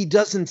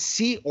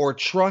or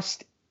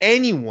trust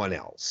anyone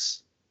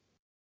else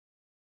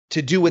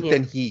to do it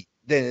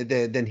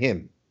than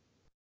him.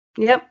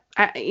 Yep.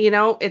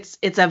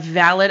 It's a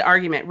valid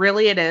argument.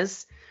 Really, it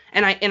is.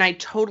 And I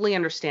totally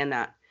understand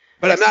that.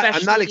 But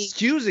I'm not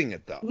excusing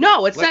it though.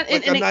 No, it's not.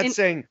 I'm not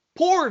saying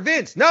poor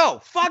Vince. No,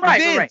 fuck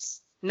Vince. Right.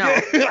 No,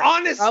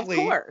 honestly,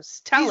 of course,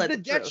 he's the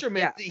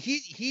detriment. Yeah.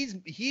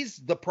 He's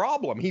the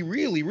problem. He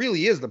really,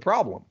 really is the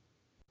problem.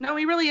 No,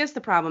 he really is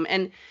the problem,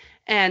 and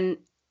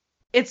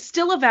it's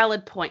still a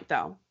valid point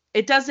though.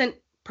 It doesn't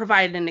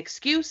provide an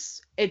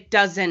excuse. It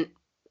doesn't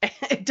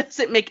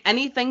make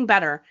anything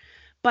better.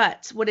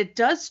 But what it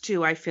does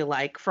too, I feel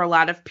like, for a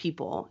lot of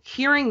people,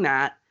 hearing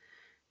that,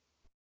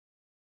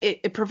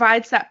 it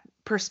provides that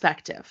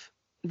perspective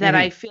that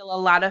I feel a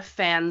lot of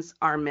fans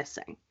are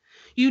missing.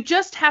 You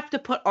just have to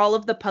put all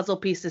of the puzzle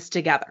pieces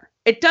together.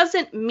 It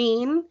doesn't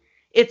mean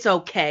it's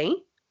okay.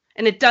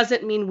 And it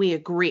doesn't mean we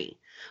agree,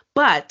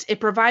 but it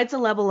provides a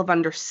level of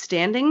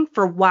understanding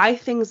for why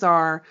things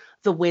are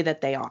the way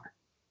that they are.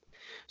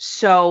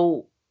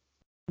 So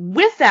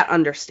with that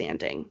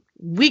understanding,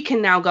 we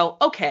can now go,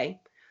 okay,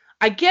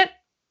 I get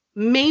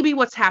maybe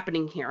what's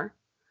happening here,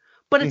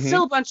 but it's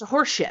still a bunch of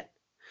horseshit.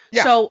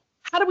 Yeah. So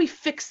how do we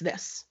fix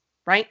this,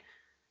 right?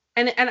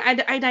 And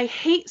I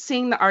hate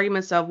seeing the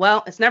arguments of,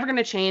 well, it's never going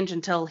to change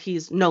until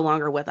he's no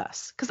longer with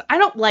us, because I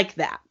don't like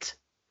that.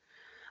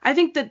 I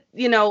think that,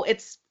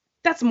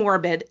 that's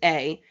morbid,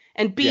 A,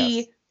 and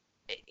B,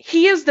 yes.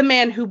 He is the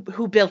man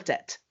who built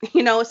it,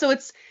 so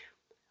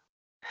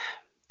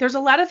there's a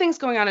lot of things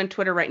going on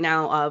Twitter right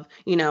now of,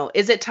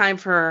 is it time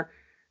for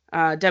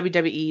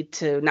WWE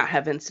to not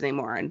have Vince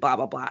anymore and blah,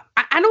 blah, blah.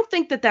 I don't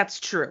think that that's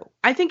true.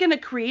 I think in a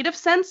creative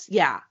sense,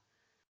 yeah.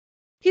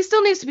 He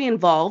still needs to be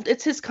involved.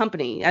 It's his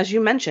company. As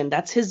you mentioned,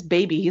 that's his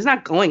baby. He's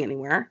not going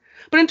anywhere.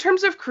 But in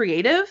terms of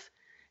creative,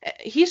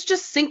 he's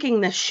just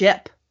sinking the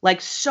ship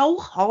like so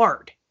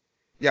hard.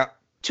 Yeah.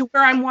 To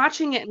where I'm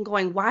watching it and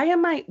going, why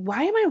am I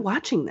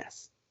watching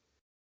this?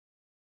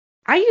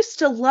 I used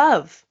to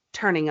love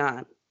turning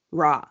on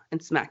Raw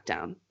and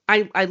SmackDown.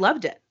 I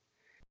loved it.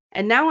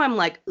 And now I'm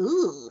like,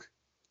 ooh,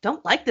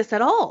 don't like this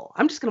at all.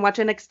 I'm just going to watch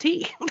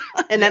NXT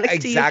and NXT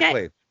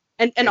exactly. UK.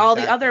 And all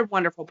the other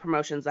wonderful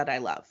promotions that I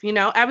love.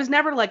 I was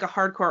never like a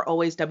hardcore,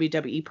 always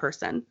WWE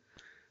person.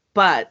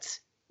 But,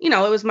 it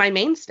was my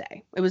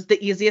mainstay. It was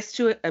the easiest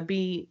to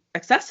be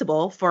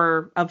accessible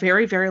for a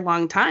very, very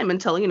long time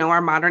until, our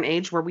modern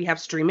age where we have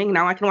streaming.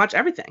 Now I can watch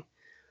everything.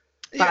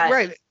 But, yeah,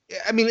 right.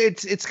 I mean,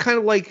 it's kind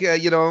of like,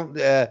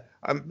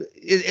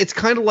 it's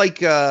kind of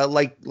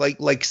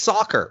like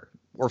soccer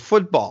or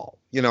football,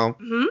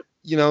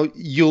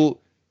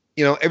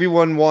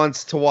 everyone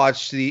wants to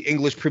watch the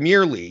English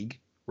Premier League.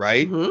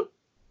 Right. Mm-hmm.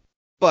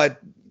 But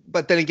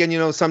then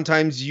again,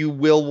 sometimes you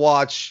will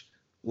watch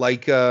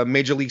like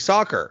Major League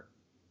Soccer.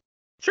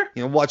 Sure.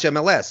 Watch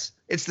MLS.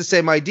 It's the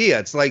same idea.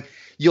 It's like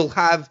you'll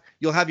have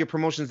your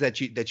promotions that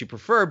you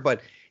prefer,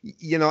 but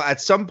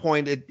at some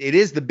point it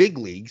is the big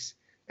leagues,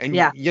 and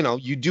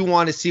you do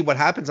want to see what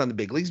happens on the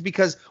big leagues,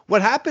 because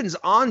what happens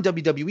on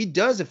WWE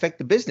does affect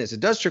the business.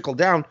 It does trickle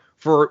down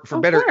for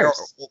better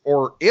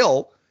or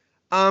ill.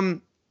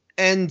 And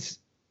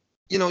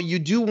you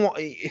do want.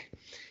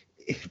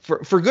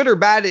 For good or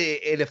bad,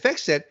 it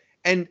affects it.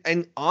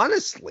 And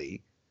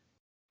honestly,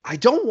 I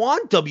don't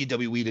want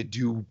WWE to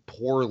do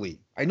poorly.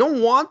 I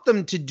don't want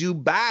them to do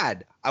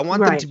bad. I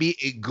want them to be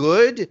a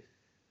good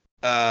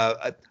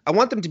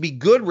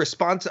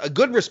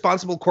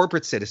responsible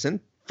corporate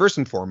citizen, first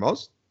and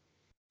foremost.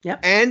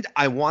 Yep. And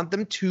I want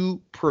them to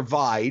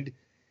provide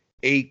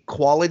a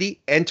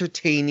quality,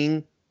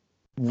 entertaining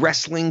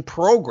wrestling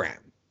program.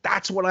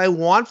 That's what I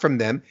want from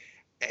them.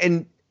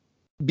 And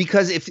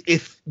because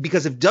if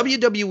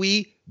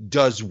WWE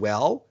does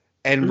well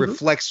and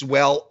reflects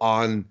well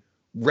on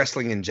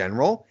wrestling in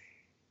general,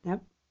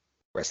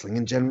 wrestling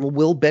in general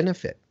will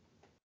benefit.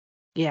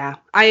 Yeah,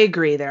 I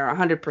agree there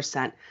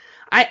 100%.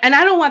 I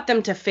don't want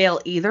them to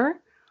fail either.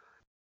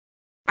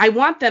 I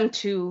want them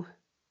to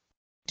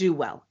do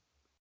well.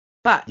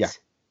 But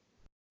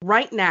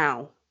right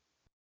now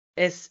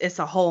it's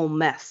a whole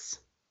mess.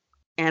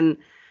 And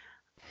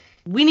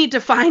we need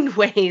to find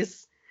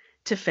ways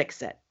to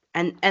fix it.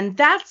 And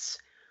that's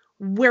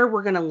where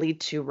we're going to lead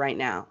to right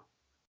now,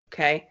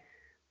 okay?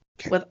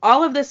 With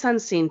all of this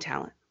unseen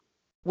talent,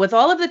 with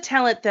all of the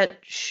talent that,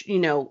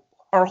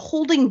 are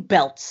holding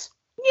belts,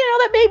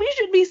 that maybe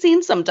should be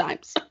seen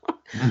sometimes.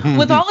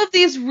 With all of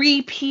these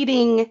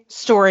repeating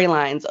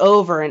storylines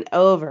over and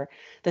over,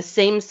 the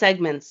same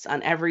segments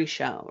on every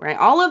show, right?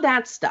 All of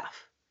that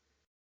stuff.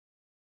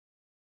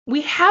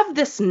 We have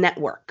this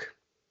network,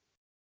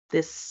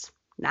 this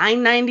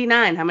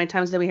 $9.99. How many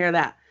times did we hear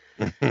that?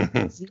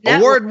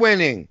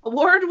 Award-winning,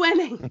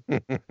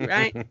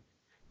 right?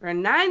 For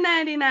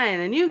 $9.99,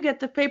 and you get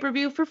the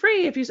pay-per-view for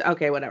free if you.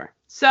 Okay, whatever.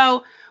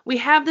 So we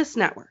have this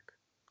network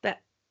that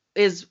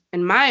is,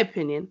 in my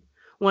opinion,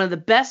 one of the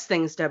best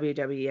things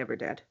WWE ever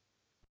did.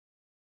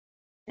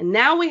 And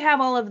now we have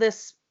all of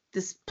this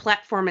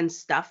platform and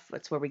stuff.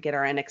 That's where we get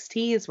our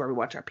NXT. It's where we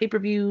watch our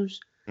pay-per-views.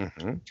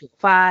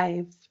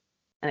 205,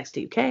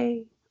 NXT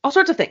UK, all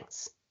sorts of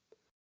things.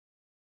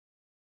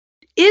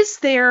 Is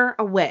there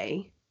a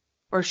way?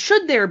 Or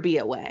should there be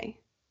a way?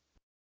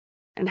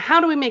 And how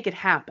do we make it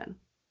happen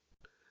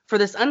for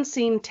this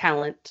unseen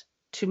talent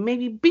to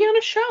maybe be on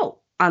a show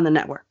on the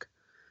network?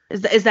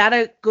 Is that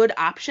a good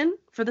option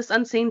for this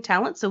unseen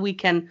talent so we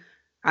can,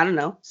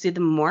 see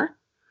them more?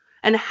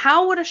 And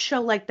how would a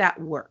show like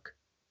that work?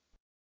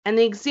 And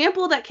the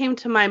example that came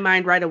to my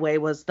mind right away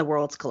was the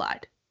Worlds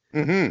Collide.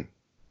 Mm-hmm.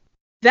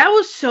 That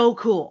was so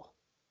cool.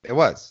 It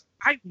was.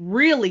 I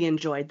really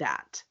enjoyed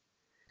that.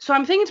 So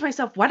I'm thinking to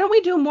myself, why don't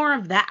we do more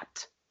of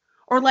that?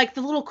 Or like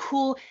the little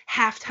cool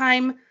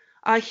halftime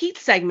heat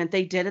segment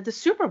they did at the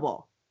Super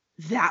Bowl.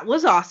 That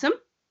was awesome.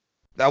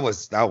 That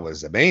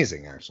was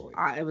amazing, actually.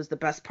 It was the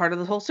best part of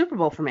the whole Super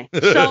Bowl for me.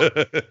 So,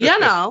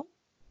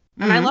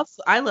 and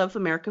I love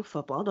American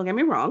football. Don't get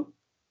me wrong,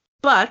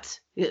 but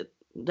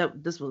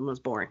this one was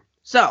boring.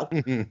 So,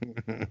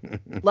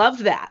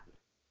 loved that.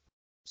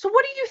 So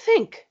what do you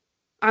think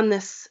on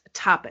this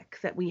topic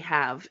that we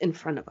have in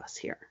front of us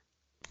here?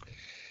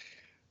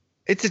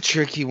 It's a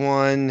tricky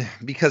one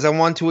because I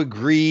want to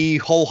agree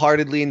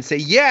wholeheartedly and say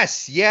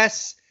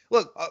yes.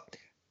 Look,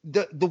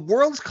 the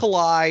Worlds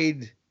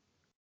Collide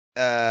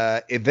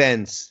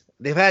events,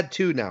 they've had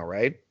 2 now,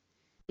 right?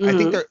 I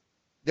think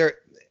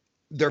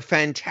they're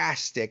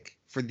fantastic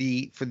for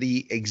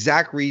the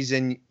exact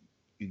reason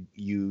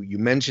you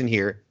mentioned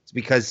here. It's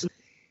because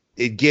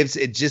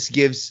it just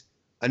gives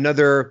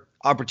another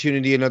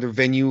opportunity, another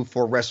venue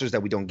for wrestlers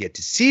that we don't get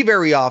to see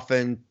very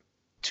often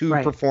to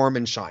perform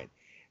and shine.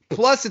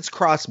 Plus, it's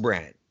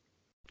cross-brand.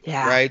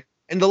 Yeah. Right?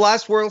 In the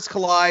last Worlds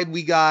Collide,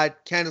 we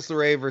got Candice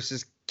LeRae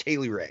versus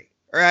Kaylee Ray.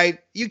 All right?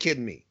 You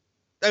kidding me?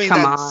 I mean,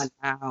 come on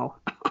now.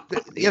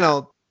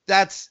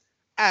 That's,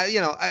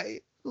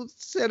 we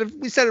said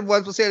it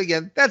once, we'll say it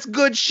again. That's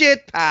good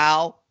shit,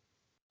 pal.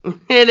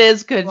 It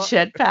is good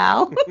shit,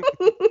 pal.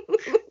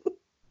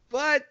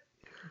 But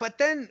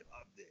then,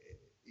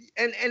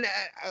 and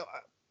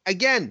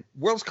again,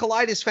 Worlds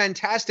Collide is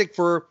fantastic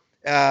for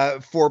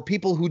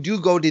people who do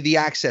go to the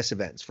access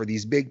events for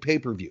these big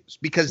pay-per-views,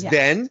 because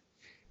then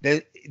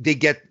they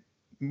get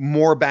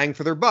more bang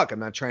for their buck. I'm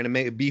not trying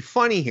to be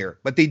funny here,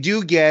 but they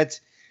do get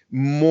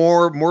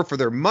more for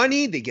their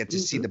money. They get to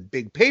see the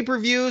big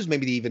pay-per-views.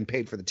 Maybe they even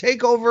paid for the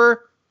takeover.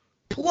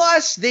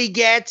 Plus, they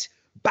get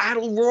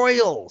battle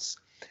royals.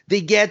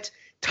 They get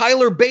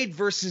Tyler Bate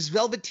versus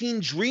Velveteen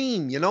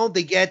Dream.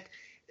 They get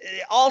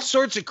all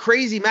sorts of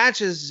crazy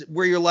matches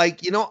where you're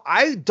like,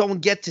 I don't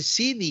get to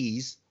see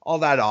these all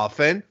that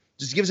often.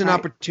 Just gives an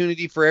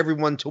opportunity for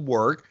everyone to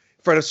work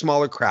in front of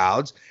smaller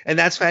crowds, and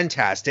that's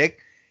fantastic.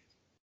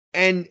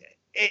 And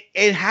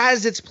it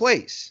has its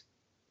place.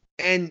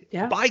 And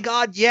by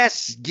God,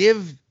 yes,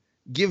 give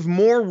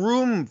more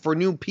room for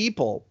new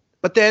people.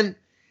 But then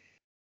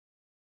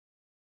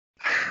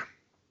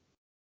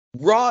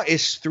Raw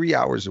is 3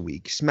 hours a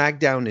week.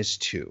 SmackDown is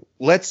 2.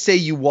 Let's say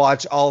you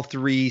watch all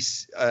three,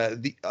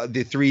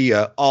 the three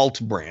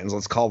alt brands.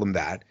 Let's call them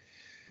that.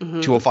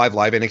 205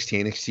 Live,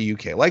 NXT, NXT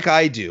UK. Like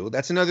I do.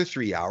 That's another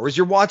 3 hours.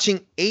 You're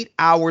watching 8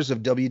 hours of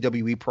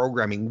WWE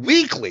programming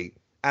weekly.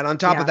 And on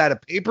top of that, a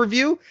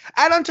pay-per-view.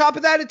 And on top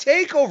of that, a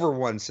takeover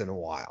once in a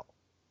while.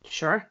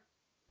 Sure.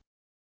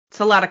 It's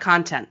a lot of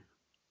content.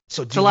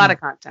 So it's a lot of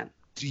content.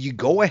 Do you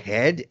go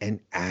ahead and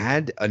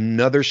add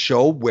another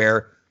show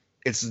where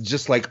it's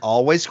just like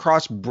always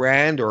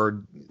cross-brand,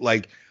 or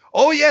like,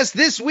 oh yes,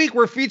 this week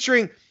we're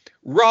featuring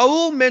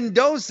Raul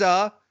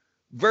Mendoza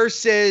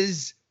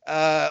versus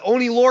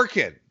Oni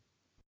Lorcan,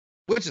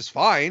 which is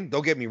fine.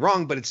 Don't get me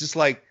wrong, but it's just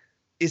like,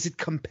 is it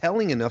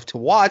compelling enough to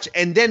watch?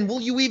 And then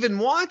will you even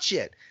watch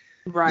it?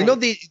 Right.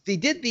 They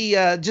did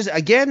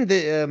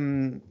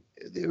the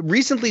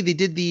recently they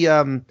did the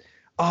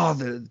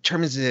the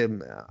term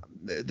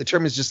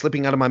is just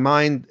slipping out of my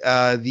mind.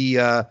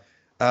 The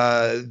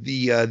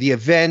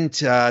event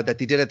that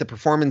they did at the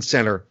Performance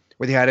Center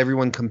where they had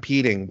everyone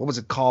competing. What was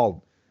it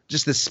called?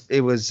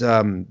 It was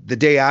the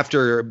day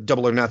after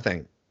Double or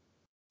Nothing.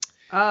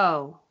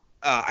 Oh.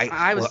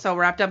 I was so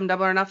wrapped up in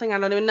Double or Nothing, I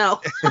don't even know.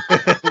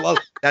 Well,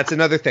 that's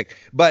another thing.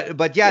 But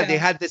they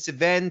had this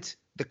event,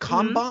 the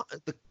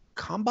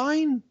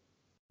Combine.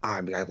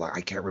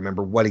 I can't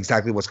remember what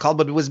exactly it was called,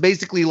 but it was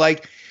basically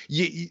like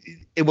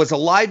it was a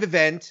live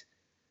event.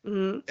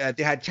 They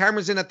had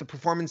cameras in at the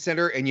Performance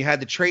Center, and you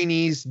had the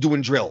trainees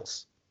doing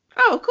drills.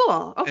 Oh,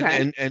 cool.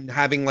 Okay. And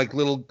having like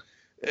little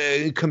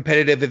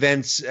competitive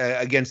events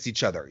against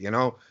each other.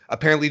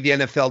 Apparently the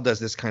NFL does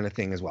this kind of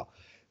thing as well.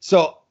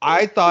 So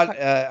I thought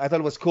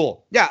it was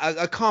cool. Yeah,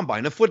 a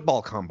combine, a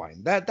football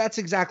combine. That's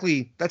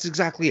exactly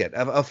it.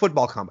 A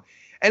football combine,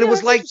 and it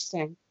was like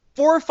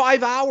 4 or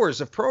 5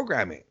 hours of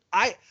programming.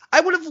 I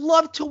would have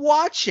loved to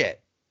watch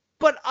it,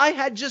 but I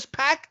had just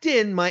packed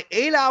in my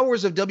 8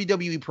 hours of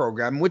WWE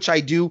program, which I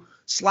do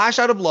 /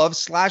 out of love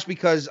 /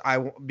 because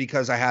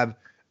I have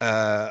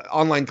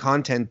online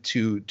content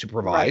to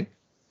provide.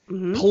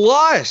 Right.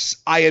 Plus,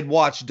 I had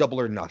watched Double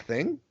or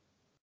Nothing.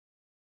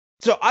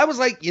 So I was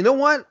like, you know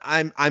what?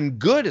 I'm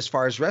good as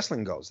far as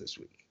wrestling goes this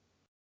week.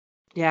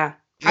 Yeah,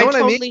 I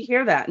totally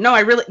hear that. No,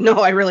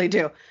 I really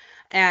do.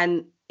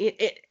 And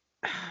it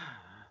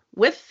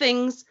with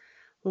things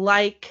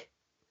like,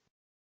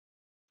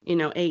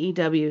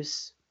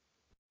 AEW's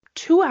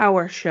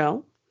 2-hour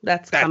show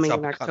that's coming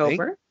in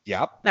October.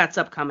 Yep. That's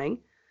upcoming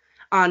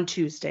on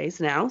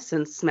Tuesdays now,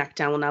 since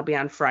SmackDown will now be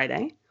on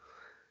Friday.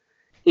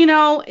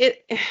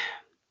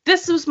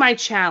 This was my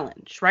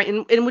challenge, right?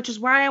 And which is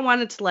why I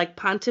wanted to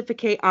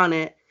pontificate on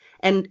it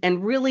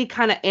and really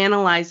kind of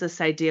analyze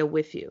this idea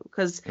with you,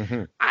 because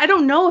I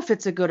don't know if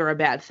it's a good or a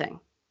bad thing.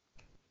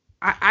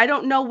 I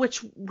don't know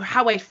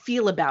how I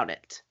feel about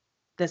it.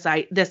 This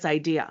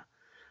idea.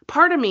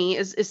 Part of me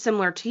is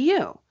similar to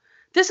you.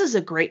 This is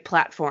a great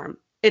platform.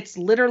 It's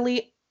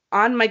literally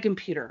on my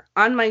computer,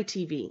 on my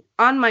TV,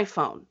 on my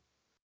phone.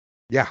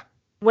 Yeah.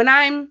 When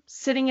I'm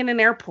sitting in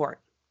an airport,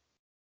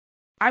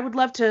 I would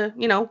love to,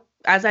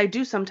 as I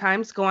do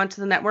sometimes, go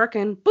onto the network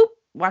and boop,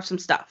 watch some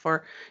stuff,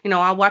 or,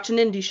 I'll watch an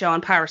indie show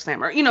on Power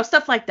Slam, or,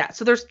 stuff like that.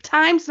 So there's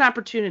times and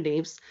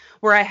opportunities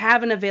where I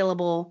have an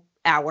available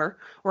hour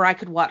where I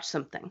could watch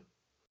something.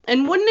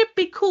 And wouldn't it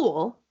be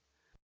cool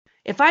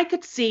if I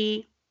could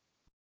see,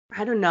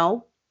 I don't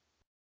know,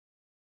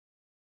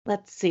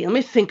 let's see, let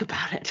me think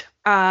about it.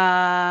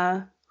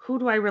 Who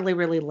do I really,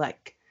 really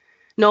like?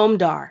 Noam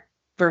Dar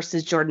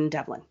versus Jordan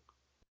Devlin.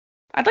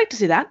 I'd like to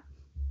see that.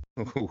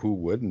 Who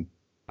wouldn't?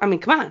 I mean,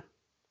 come on.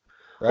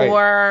 Right.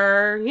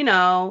 Or,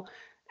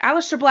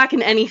 Aleister Black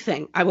in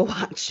anything I will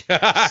watch.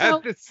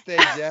 At this stage,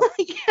 yeah.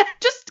 Yeah,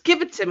 just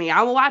give it to me.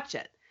 I will watch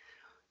it.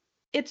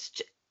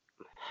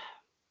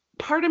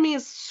 Part of me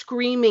is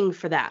screaming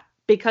for that,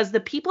 because the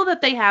people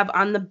that they have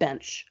on the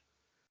bench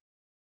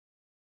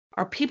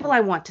are people I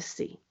want to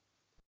see.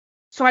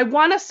 So I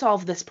want to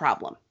solve this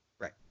problem.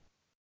 Right.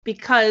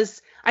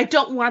 Because I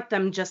don't want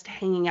them just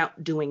hanging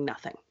out doing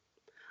nothing.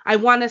 I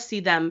want to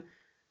see them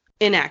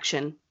in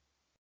action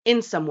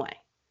in some way.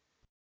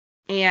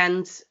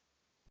 And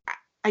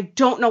I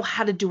don't know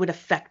how to do it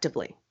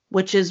effectively,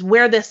 which is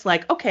where this,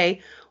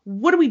 okay,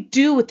 what do we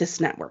do with this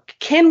network?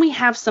 Can we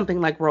have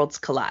something like Worlds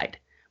Collide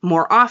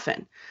more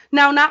often?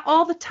 Now, not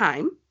all the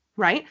time,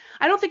 right?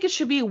 I don't think it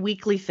should be a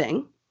weekly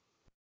thing,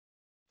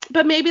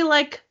 but maybe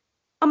like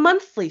a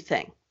monthly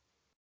thing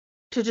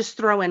to just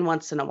throw in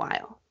once in a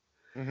while.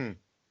 Mm-hmm.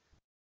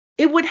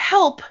 It would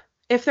help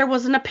if there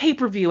wasn't a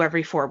pay-per-view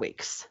every 4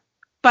 weeks,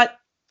 but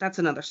that's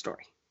another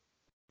story.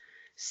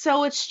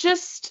 So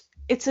it's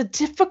a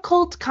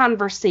difficult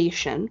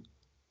conversation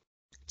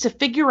to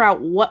figure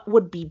out what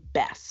would be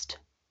best.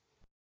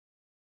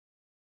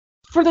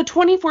 For the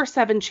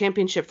 24/7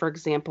 championship, for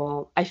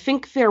example, I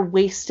think they're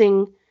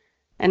wasting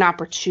an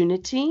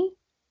opportunity,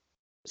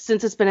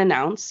 since it's been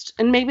announced,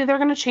 and maybe they're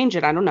going to change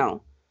it, I don't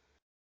know,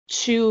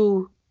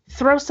 to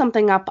throw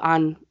something up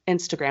on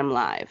Instagram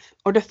Live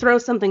or to throw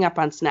something up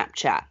on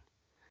Snapchat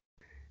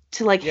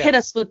to hit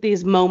us with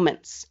these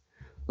moments.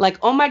 Like,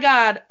 oh my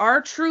God,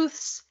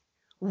 R-Truth's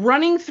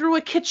running through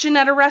a kitchen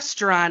at a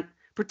restaurant,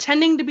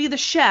 pretending to be the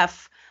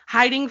chef,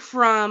 hiding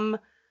from,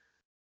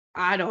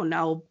 I don't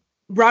know,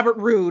 Robert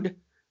Roode,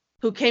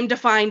 who came to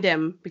find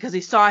him because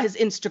he saw his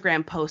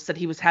Instagram post that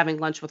he was having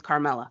lunch with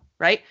Carmella,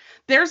 right?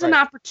 There's an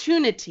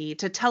opportunity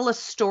to tell a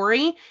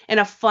story in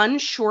a fun,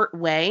 short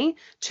way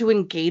to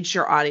engage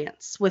your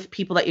audience with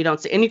people that you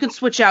don't see. And you can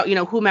switch out,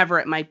 whomever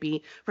it might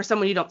be for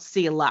someone you don't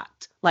see a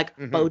lot, like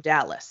Bo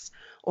Dallas,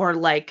 or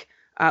like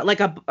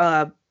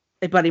a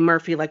Buddy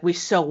Murphy, like we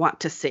so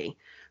want to see.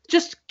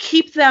 Just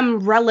keep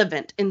them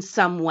relevant in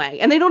some way.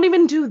 And they don't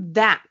even do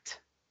that.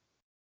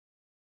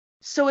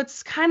 So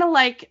it's kind of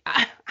like,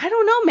 I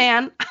don't know,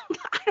 man.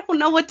 I don't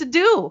know what to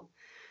do.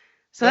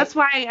 So that's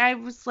why I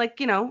was like,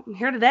 I'm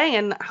here today,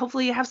 and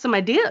hopefully you have some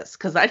ideas,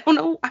 because I don't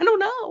know. I'm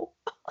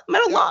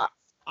at a loss.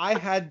 I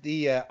had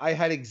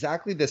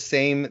exactly the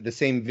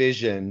same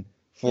vision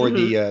for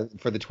the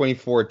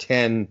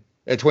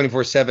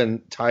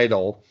 24/7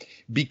 title,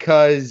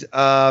 because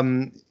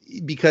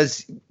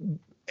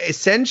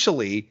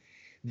essentially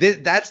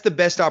that's the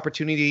best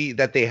opportunity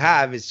that they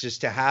have, is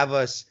just to have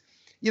us.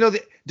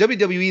 The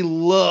WWE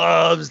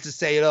loves to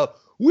say,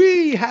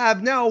 we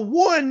have now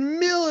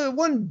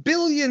 1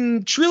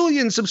 billion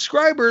trillion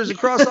subscribers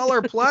across all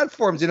our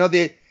platforms.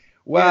 They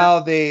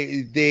love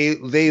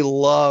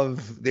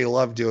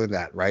doing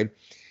that, right?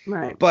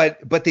 Right.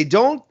 But they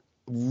don't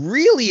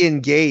really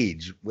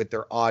engage with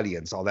their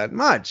audience all that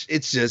much.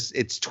 It's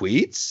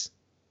tweets.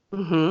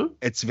 Mm-hmm.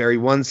 It's very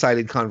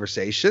one-sided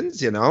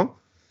conversations,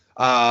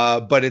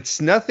 but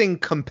it's nothing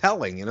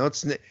compelling,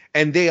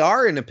 and they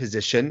are in a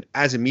position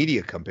as a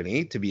media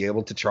company to be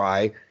able to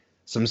try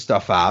some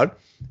stuff out.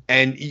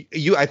 And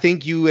I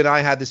think you and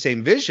I had the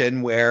same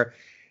vision, where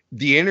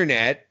the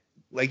internet,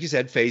 like you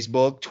said,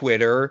 Facebook,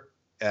 Twitter,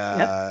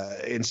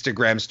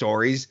 Instagram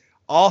stories,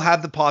 all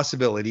have the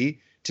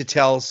possibility to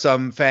tell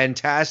some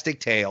fantastic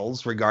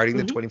tales regarding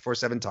the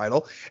 24/7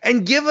 title,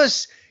 and give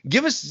us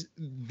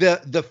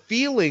the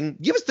feeling,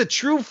 give us the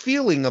true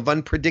feeling of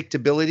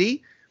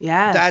unpredictability.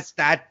 Yes.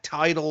 That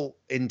title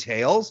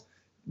entails,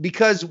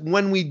 because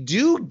when we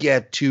do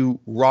get to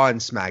Raw and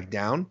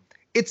SmackDown,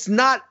 it's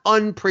not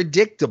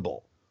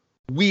unpredictable.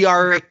 We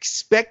are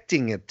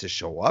expecting it to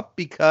show up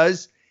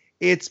because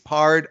it's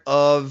part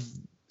of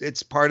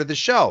the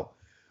show.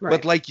 Right.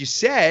 But like you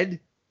said,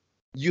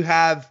 you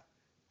have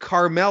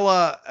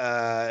Carmella,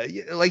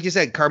 like you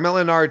said,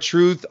 Carmella and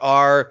R-Truth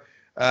are,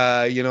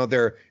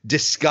 they're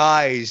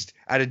disguised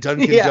at a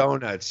Dunkin'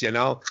 Donuts,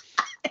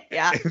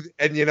 Yeah.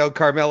 And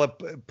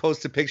Carmella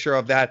posts a picture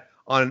of that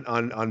on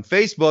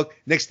Facebook.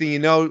 Next thing you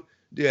know,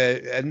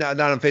 not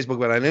on Facebook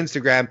but on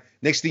Instagram.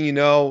 Next thing you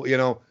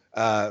know,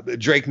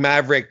 Drake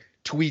Maverick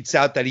tweets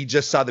out that he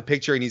just saw the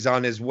picture and he's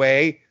on his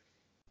way,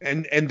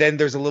 and then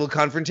there's a little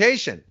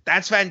confrontation.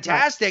 That's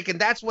fantastic, and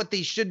that's what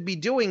they should be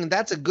doing. And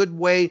that's a good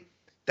way.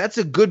 That's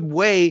a good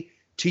way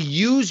to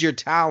use your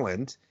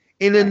talent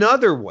in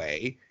another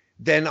way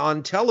than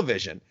on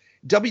television.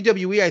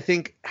 WWE, I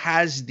think,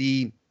 has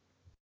the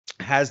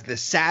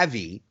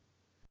savvy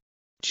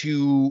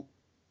to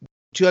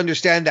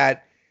understand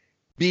that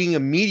being a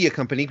media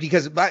company,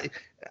 because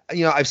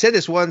I've said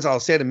this once, I'll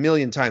say it a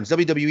million times.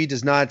 WWE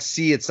does not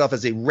see itself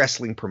as a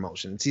wrestling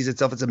promotion. It sees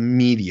itself as a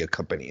media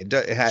company.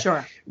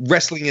 Sure.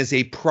 Wrestling is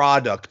a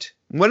product,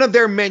 one of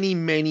their many,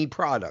 many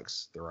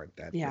products. There aren't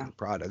that many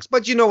products,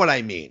 but you know what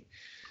I mean.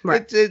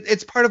 Right.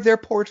 It's part of their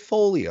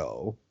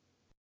portfolio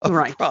of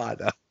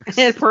products.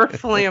 It's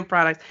portfolio of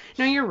products.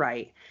 No, you're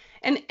right.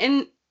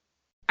 And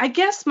I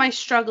guess my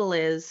struggle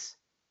is,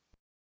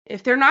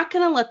 if they're not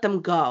going to let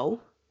them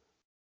go,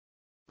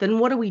 then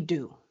what do we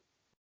do?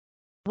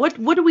 What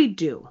do we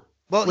do?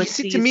 Well, with you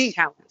see, these to me,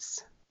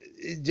 talents?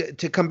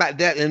 To combat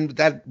that, and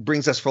that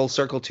brings us full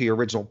circle to your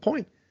original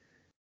point.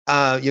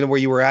 Where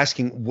you were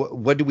asking,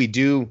 what do we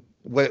do?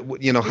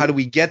 How do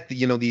we get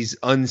these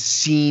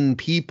unseen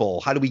people?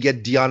 How do we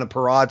get Deonna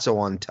Purrazzo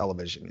on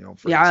television? Oh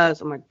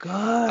my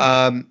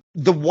God.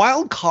 The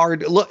wild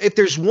card. Look, if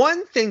there's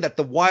one thing that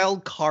the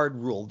wild card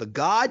rule, the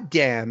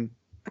goddamn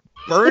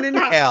burn in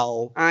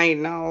hell. I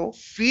know.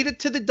 Feed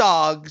it to the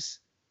dogs,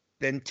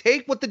 then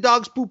take what the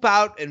dogs poop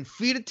out and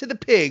feed it to the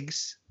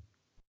pigs.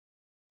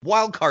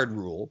 Wild card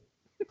rule.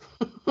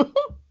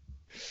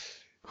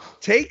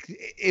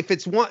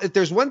 If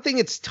there's one thing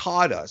it's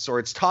taught us, or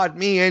it's taught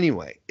me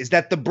anyway, is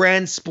that the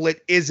brand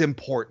split is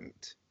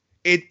important.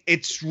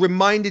 It's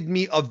reminded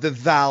me of the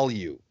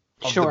value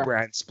of the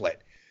brand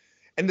split.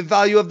 And the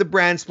value of the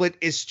brand split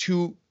is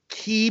to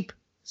keep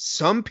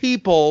some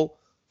people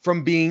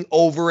from being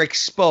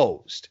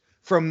overexposed,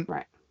 from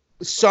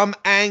some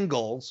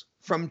angles,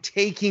 from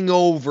taking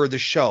over the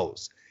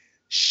shows.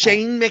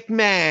 Shane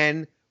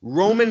McMahon,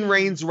 Roman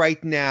Reigns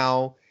right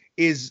now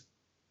is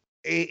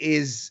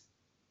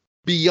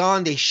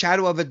beyond a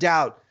shadow of a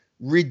doubt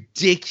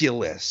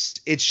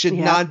ridiculous. It should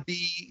not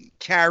be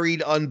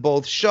carried on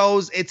both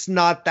shows. It's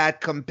not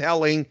that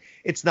compelling.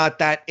 It's not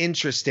that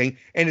interesting.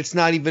 And it's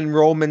not even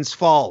Roman's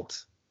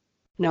fault.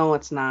 No,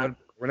 it's not.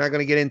 We're not going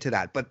to get into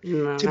that. But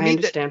no, to I me,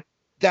 understand.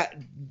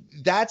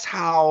 that's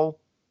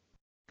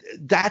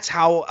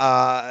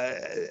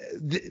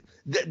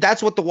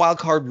what the wild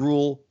card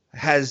rule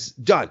has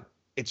done.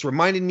 It's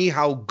reminded me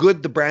how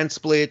good the brand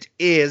split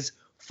is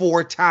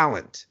for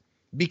talent,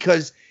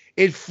 because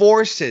it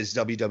forces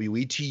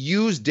WWE to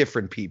use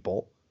different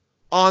people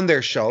on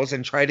their shows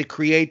and try to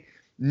create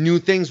new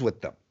things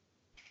with them.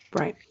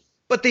 Right.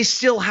 But they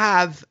still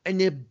have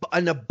an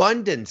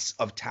abundance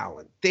of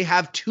talent. They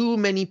have too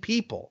many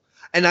people.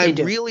 And I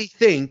really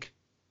think,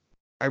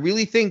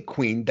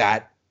 Queen,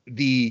 that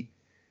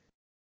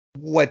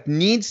what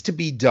needs to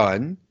be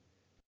done,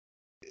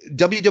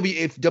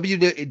 if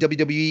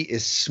WWE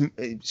is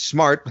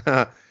smart,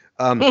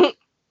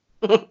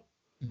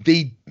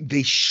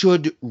 they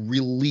should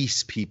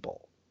release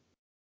people,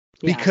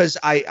 because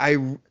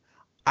I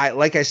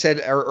like I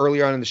said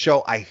earlier on in the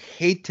show, I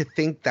hate to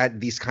think that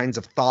these kinds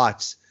of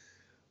thoughts,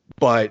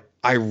 but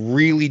I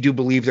really do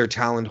believe they're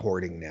talent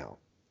hoarding now.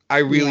 I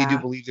really do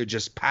believe they're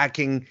just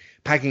packing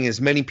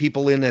as many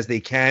people in as they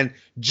can,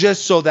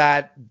 just so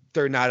that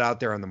they're not out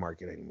there on the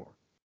market anymore.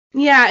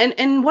 Yeah,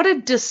 and what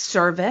a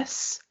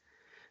disservice,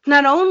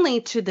 not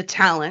only to the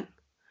talent,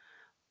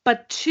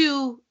 but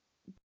to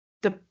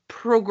the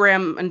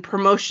program and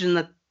promotion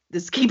that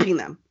is keeping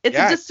them. It's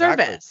a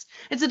disservice.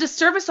 Exactly. It's a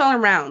disservice all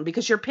around,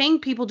 because you're paying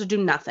people to do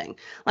nothing.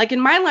 Like in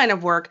my line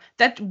of work,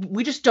 that's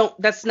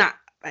not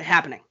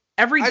happening.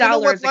 Every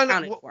dollar is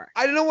accounted for.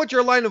 I don't know what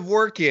your line of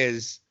work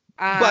is,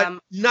 but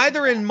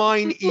neither in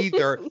mine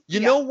either.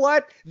 You know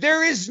what?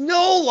 There is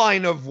no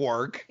line of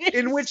work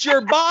in which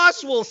your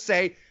boss will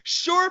say,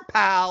 "Sure,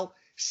 pal,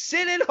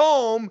 sit at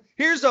home.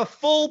 Here's a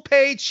full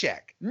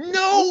paycheck."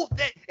 No,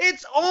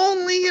 it's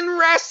only in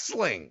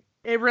wrestling.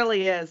 It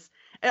really is.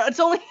 It's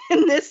only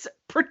in this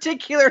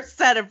particular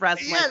set of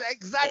wrestling. Yeah,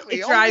 exactly.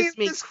 It drives only in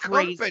me this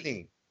crazy.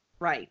 Company.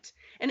 Right.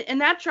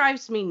 And that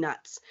drives me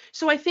nuts.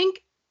 So I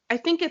think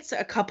it's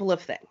a couple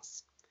of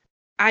things.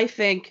 I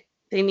think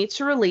they need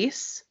to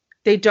release.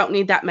 They don't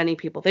need that many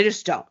people. They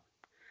just don't.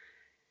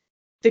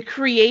 The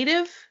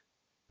creative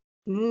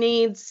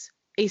needs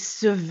a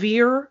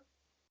severe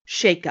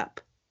shakeup,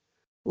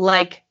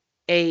 like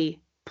a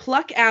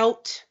pluck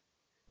out,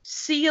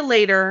 see you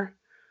later,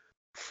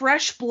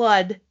 fresh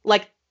blood.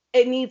 Like,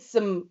 it needs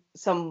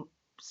some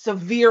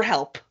severe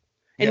help.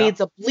 It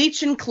needs a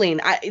bleach and clean.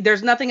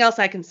 There's nothing else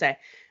I can say.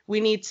 We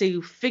need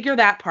to figure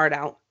that part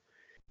out.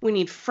 We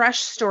need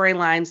fresh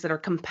storylines that are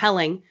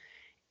compelling,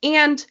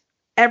 and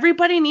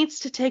everybody needs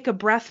to take a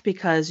breath,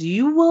 because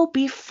you will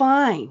be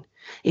fine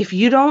if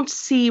you don't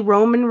see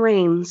Roman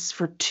Reigns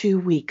for 2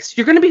 weeks.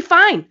 You're going to be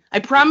fine. I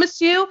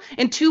promise you,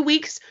 in 2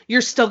 weeks,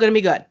 you're still going to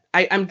be good.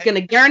 I'm going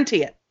to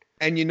guarantee it.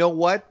 And you know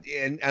what?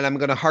 And I'm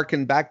going to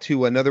harken back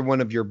to another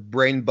one of your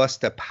Brain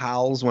Buster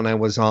pals when I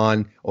was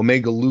on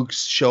Omega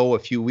Luke's show a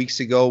few weeks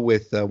ago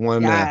with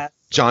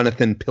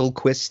Jonathan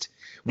Pilquist.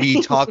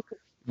 We talked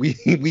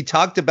we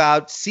talked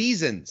about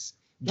seasons,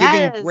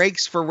 giving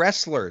breaks for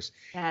wrestlers.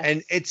 Yes.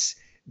 And it's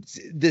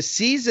the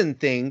season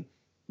thing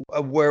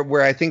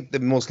where I think the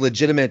most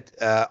legitimate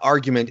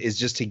argument is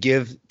just to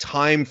give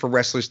time for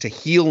wrestlers to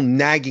heal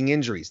nagging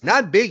injuries,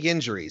 not big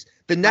injuries,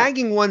 the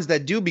nagging ones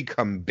that do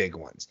become big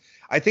ones.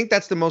 I think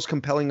that's the most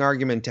compelling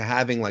argument to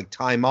having like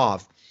time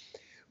off.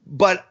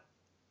 But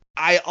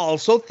I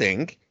also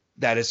think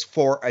that is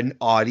for an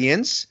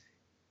audience.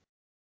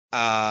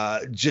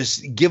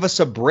 Just give us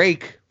a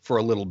break for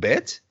a little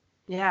bit.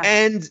 Yeah.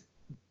 And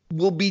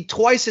we'll be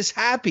twice as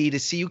happy to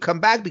see you come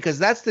back, because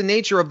that's the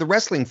nature of the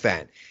wrestling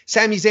fan.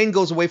 Sami Zayn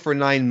goes away for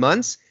 9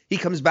 months. He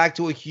comes back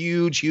to a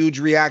huge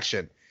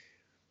reaction.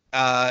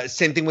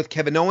 Same thing with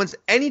Kevin Owens.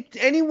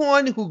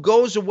 Anyone who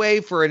goes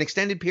away for an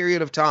extended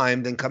period of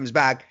time, then comes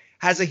back,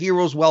 has a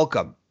hero's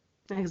welcome.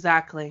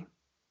 Exactly.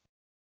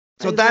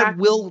 So that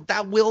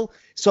will,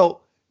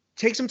 so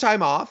take some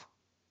time off,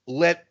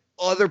 let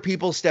other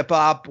people step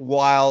up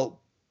while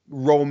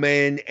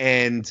Roman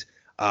and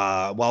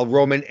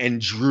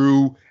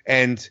Drew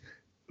and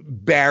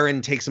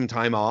Baron take some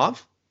time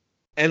off,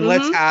 and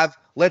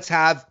let's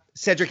have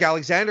Cedric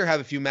Alexander have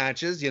a few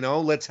matches.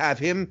 Let's have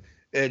him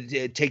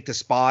take the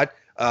spot.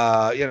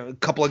 A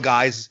couple of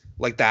guys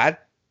like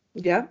that.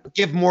 Yeah.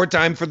 Give more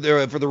time for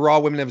the Raw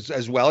women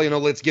as well.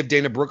 Let's give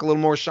Dana Brooke a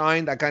little more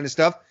shine, that kind of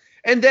stuff.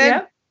 And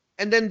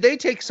then they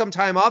take some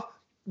time off.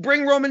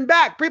 Bring Roman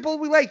back. People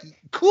will be like,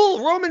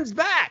 cool, Roman's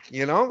back,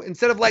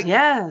 instead of like,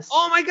 yes,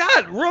 oh my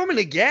God, Roman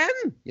again,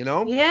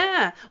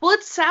 Yeah. Well,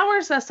 it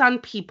sours us on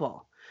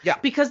people. Yeah.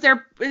 Because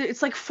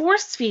it's like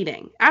force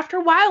feeding. After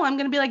a while, I'm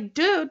going to be like,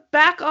 dude,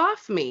 back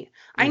off me.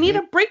 I need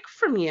a break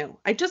from you.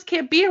 I just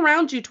can't be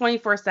around you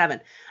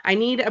 24/7. I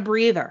need a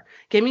breather.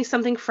 Give me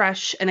something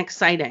fresh and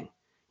exciting.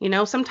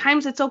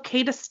 Sometimes it's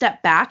okay to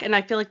step back, and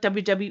I feel like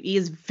WWE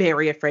is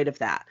very afraid of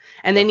that.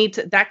 And they need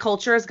to, that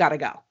culture has got to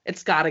go.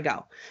 It's got to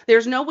go.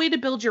 There's no way to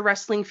build your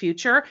wrestling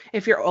future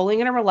if you're only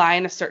going to rely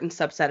on a certain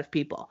subset of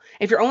people.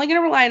 If you're only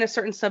going to rely on a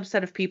certain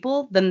subset of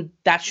people, then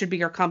that should be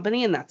your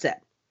company, and that's it.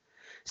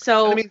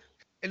 So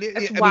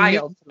it's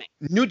wild to me.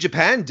 New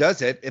Japan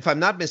does it. If I'm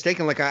not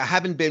mistaken, like I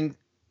haven't been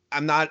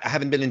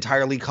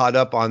entirely caught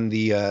up on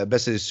the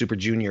Best of the Super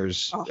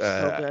Juniors. Oh,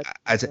 so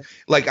good.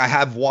 Like I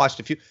have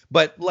watched a few,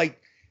 but like,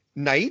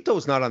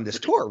 Naito's not on this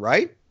tour,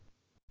 right?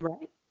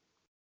 Right.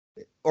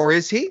 Or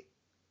is he?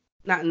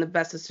 Not in the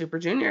Best of Super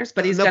Juniors,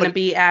 but he's going to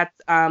be at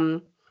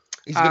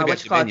he's going to be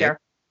what you call it there.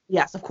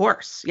 Yes, of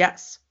course.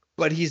 Yes.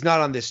 But he's not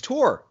on this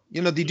tour.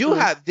 They do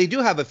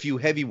have a few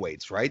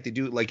heavyweights, right? They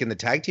do, like in the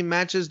tag team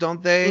matches,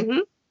 don't they? Mm-hmm.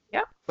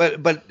 Yeah.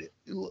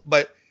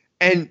 But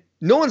and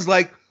no one's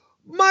like,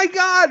 my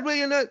God,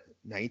 well,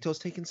 Naito's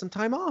taking some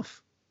time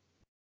off.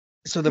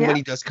 So then when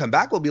he does come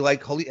back, we'll be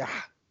like, holy,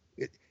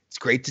 it's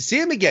great to see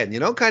him again,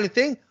 kind of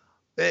thing.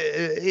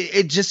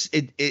 It's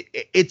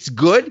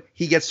good.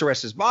 He gets to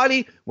rest his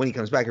body. When he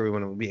comes back,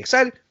 everyone will be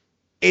excited.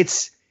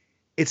 It's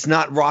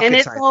not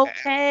rocket science. And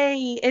it's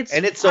okay.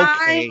 It's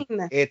fine.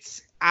 Okay.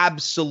 It's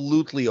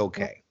absolutely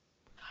okay.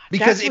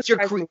 Because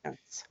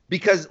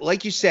because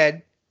like you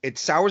said, it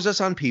sours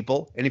us on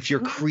people. And if you're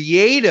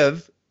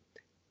creative,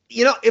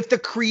 if the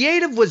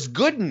creative was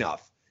good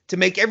enough to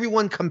make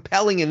everyone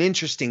compelling and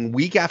interesting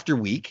week after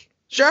week,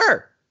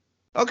 sure.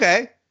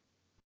 Okay.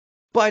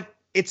 But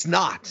it's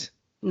not.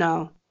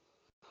 No.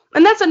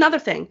 And that's another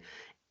thing.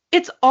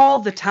 It's all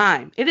the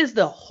time. It is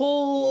the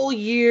whole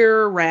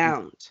year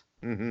round.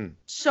 Mm-hmm.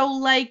 So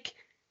like,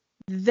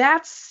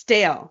 that's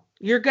stale.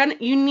 You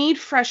need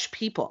fresh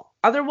people.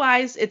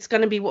 Otherwise, it's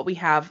going to be what we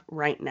have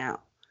right now.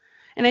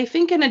 And I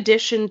think in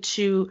addition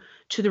to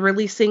the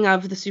releasing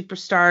of the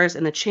superstars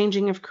and the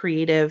changing of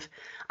creative,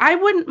 I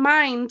wouldn't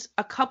mind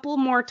a couple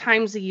more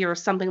times a year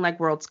something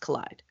like Worlds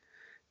Collide.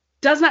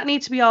 Does not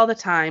need to be all the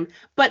time,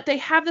 but they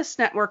have this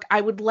network. I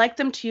would like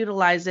them to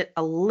utilize it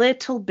a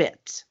little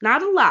bit.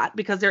 Not a lot,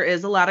 because there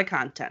is a lot of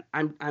content.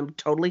 I'm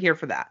totally here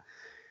for that.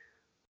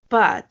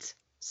 But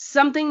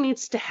something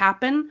needs to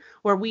happen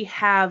where we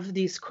have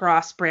these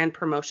cross-brand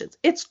promotions.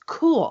 It's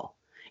cool.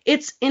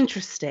 It's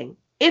interesting.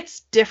 It's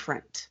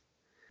different.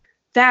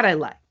 That I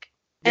like.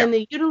 Yeah. And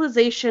the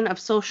utilization of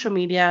social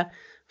media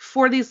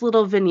for these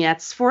little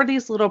vignettes, for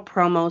these little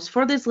promos,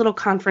 for these little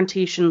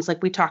confrontations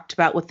like we talked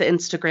about with the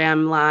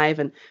Instagram Live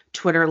and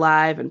Twitter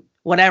Live and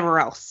whatever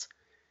else.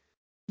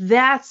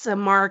 That's a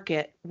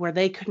market where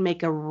they could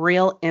make a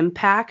real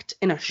impact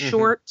in a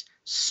short,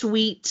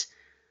 sweet,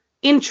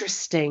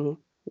 interesting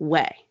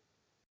way.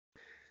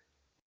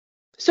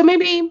 So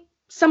maybe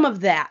some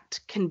of that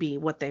can be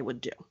what they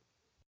would do.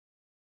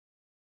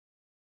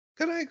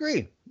 Good, I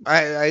agree.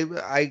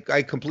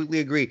 I completely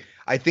agree.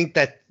 I think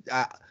that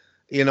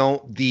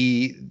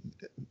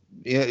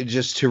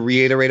just to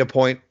reiterate a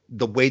point,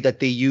 the way that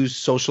they use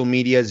social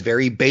media is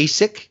very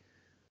basic.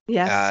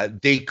 Yes.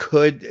 They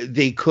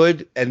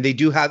could, and they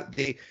do have,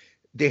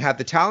 they have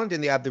the talent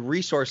and they have the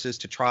resources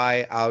to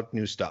try out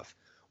new stuff.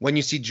 When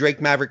you see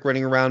Drake Maverick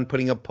running around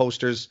putting up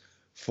posters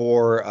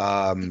for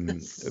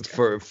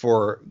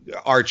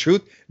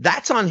R-Truth,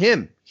 that's on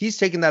him. He's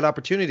taken that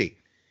opportunity.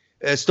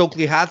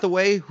 Stokely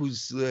Hathaway,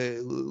 who's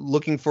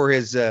looking for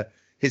his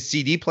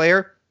CD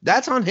player,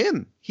 that's on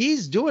him.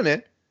 He's doing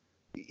it.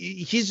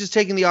 he's just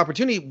taking the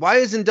opportunity. Why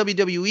isn't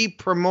WWE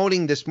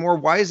promoting this more?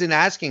 Why isn't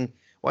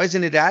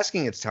it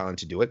asking its talent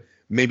to do it?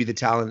 Maybe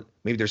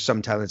there's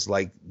some talents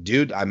like,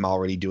 dude, I'm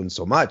already doing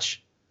so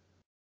much,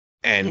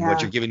 and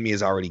what you're giving me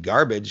is already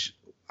garbage.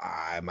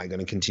 Am I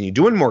going to continue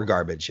doing more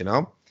garbage? You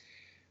know,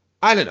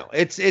 I don't know.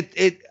 It's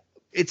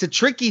a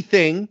tricky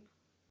thing.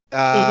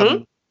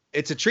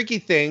 It's a tricky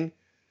thing.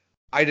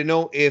 I don't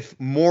know if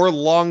more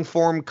long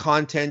form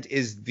content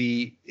is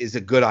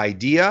a good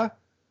idea.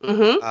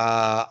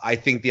 I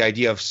think the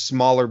idea of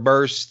smaller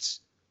bursts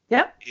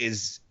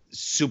is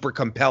super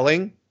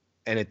compelling,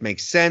 and it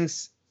makes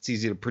sense. It's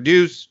easy to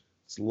produce.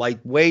 It's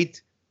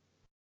lightweight.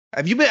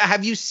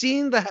 Have you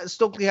seen the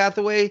Stokely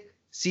Hathaway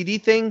CD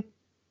thing?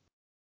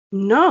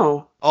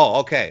 No.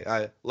 Oh,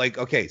 okay.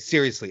 Okay,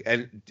 seriously.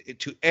 And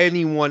to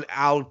anyone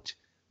out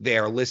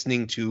there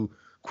listening to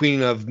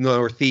Queen of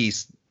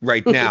Northeast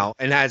right now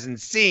and hasn't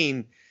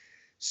seen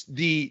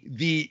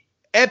the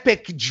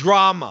epic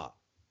drama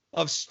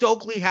of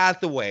Stokely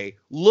Hathaway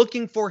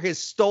looking for his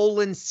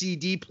stolen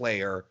CD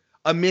player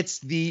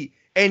amidst the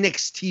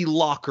NXT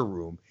locker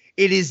room.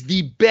 It is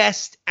the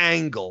best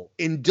angle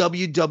in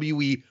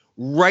WWE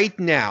right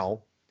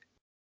now,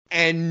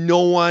 and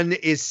no one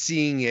is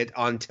seeing it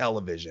on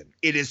television.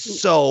 It is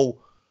so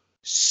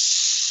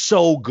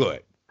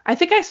good. I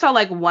think I saw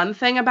like one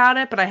thing about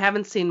it, but I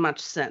haven't seen much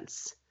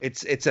since.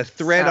 It's a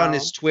thread on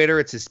his Twitter.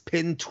 It's his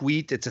pinned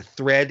tweet. It's a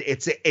thread.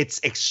 It's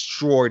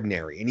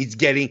extraordinary, and he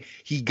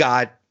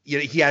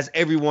has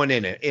everyone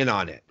in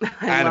on it.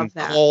 Adam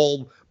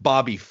Cole,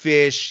 Bobby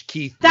Fish,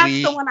 Keith Lee.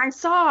 That's the one I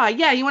saw.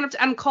 Yeah, you went up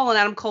to Adam Cole, and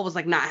Adam Cole was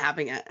like not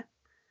having it.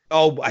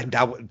 Oh,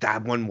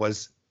 that one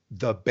was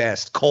the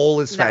best.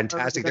 Cole is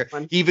fantastic.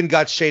 He even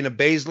got Shayna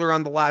Baszler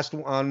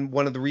on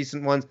one of the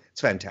recent ones.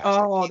 It's fantastic.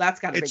 Oh,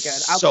 that's gotta be good.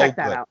 I'll check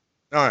that out.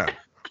 All right.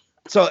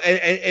 So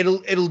and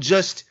it'll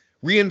just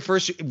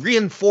reinforce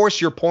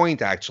your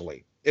point.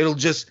 Actually,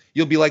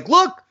 you'll be like,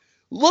 look,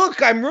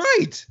 I'm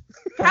right.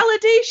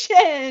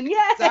 Validation. Yay.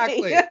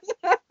 Exactly.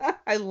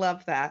 I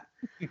love that.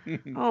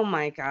 Oh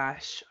my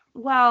gosh.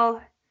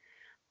 Well,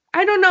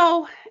 I don't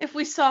know if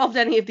we solved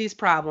any of these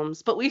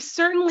problems, but we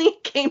certainly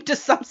came to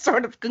some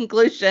sort of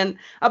conclusion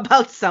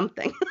about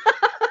something.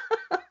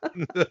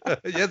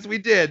 Yes, we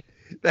did.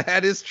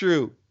 That is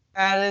true.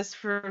 That is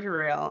for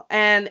real.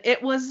 And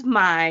it was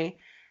my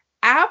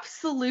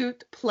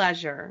absolute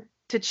pleasure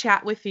to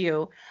chat with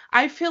you.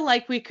 I feel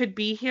like we could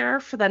be here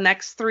for the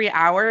next 3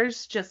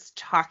 hours just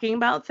talking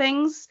about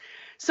things.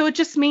 So it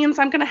just means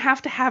I'm going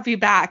to have you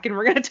back, and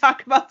we're going to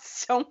talk about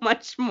so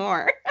much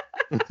more.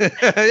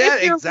 Yeah,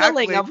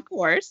 exactly. Willing, of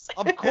course.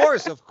 Of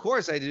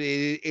course.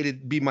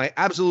 It'd be my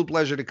absolute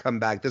pleasure to come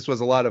back. This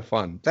was a lot of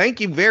fun. Thank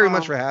you very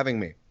much for having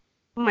me.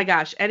 Oh my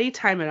gosh,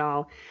 anytime at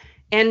all.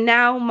 And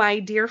now, my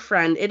dear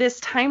friend, it is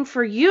time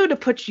for you to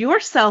put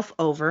yourself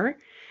over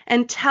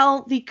and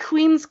tell the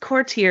Queen's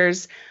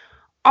Courtiers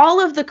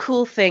all of the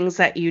cool things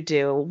that you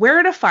do,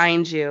 where to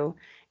find you,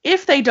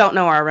 if they don't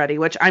know already,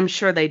 which I'm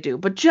sure they do,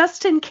 but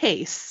just in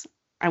case,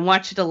 I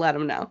want you to let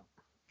them know.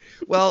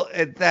 Well,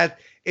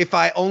 that if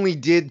I only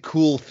did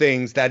cool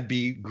things, that'd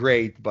be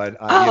great. But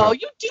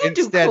you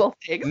do cool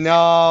things.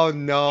 No.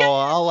 Yes,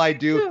 all I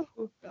do,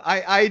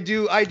 I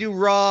do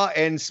Raw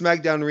and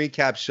SmackDown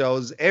recap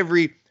shows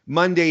every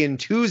Monday and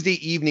Tuesday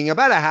evening,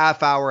 about a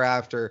half hour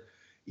after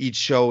each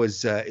show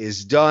is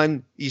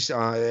done.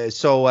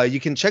 So you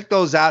can check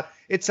those out.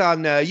 It's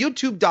on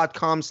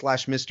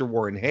youtube.com/Mr.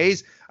 Warren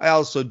Hayes. I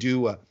also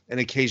do an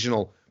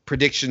occasional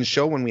prediction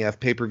show when we have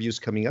pay-per-views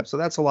coming up. So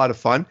that's a lot of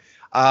fun.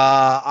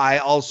 I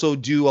also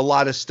do a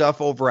lot of stuff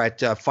over at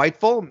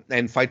Fightful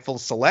and Fightful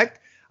Select.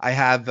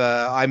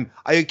 I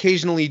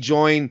occasionally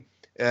join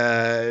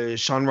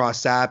Sean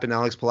Ross Sapp and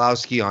Alex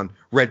Pulowski on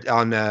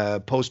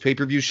post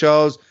pay-per-view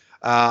shows.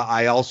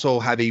 I also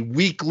have a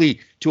weekly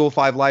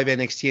 205 Live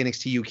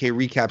NXT UK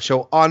recap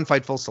show on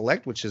Fightful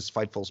Select, which is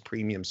Fightful's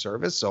premium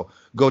service. So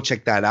go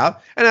check that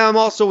out. And I'm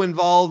also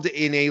involved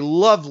in a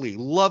lovely,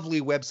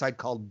 lovely website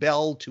called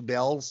Bell to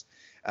Bells,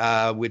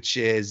 which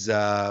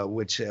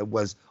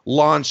was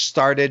launched,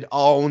 started,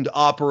 owned,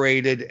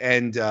 operated,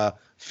 and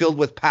filled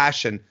with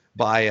passion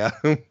by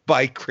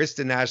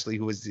Kristen Ashley,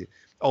 who is the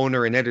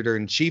owner and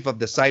editor-in-chief of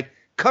the site,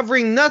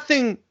 covering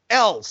nothing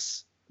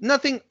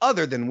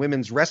other than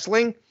women's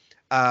wrestling.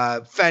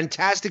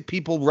 Fantastic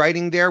people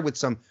writing there with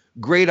some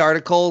great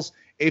articles.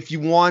 If you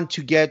want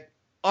to get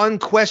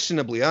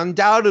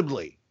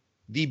undoubtedly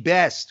the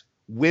best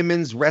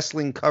women's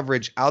wrestling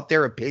coverage out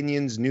there,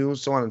 opinions,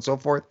 news, so on and so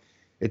forth,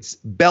 it's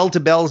Bell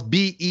to Bells,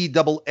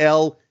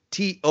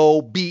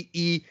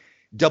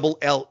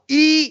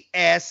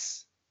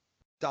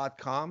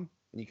 BELLTOBELLES.com.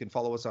 And you can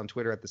follow us on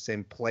Twitter at the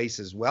same place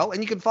as well.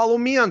 And you can follow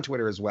me on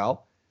Twitter as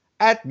well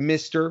at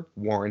Mr.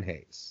 Warren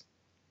Hayes.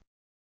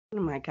 Oh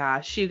my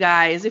gosh, you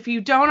guys, if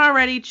you don't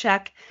already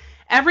check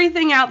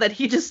everything out that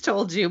he just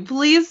told you,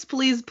 please,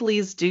 please,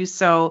 please do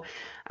so.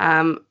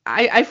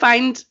 I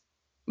find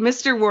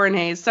Mr. Warren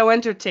Hayes so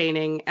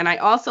entertaining, and I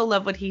also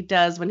love what he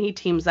does when he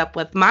teams up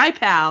with my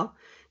pal,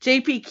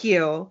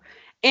 JPQ,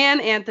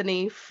 and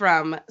Anthony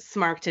from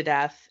Smark to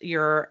Death,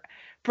 your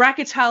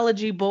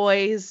bracketology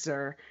boys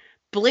or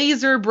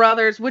Blazer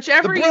brothers,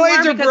 whichever you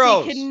are, because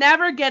Bros. he can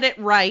never get it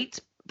right.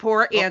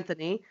 Poor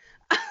Anthony.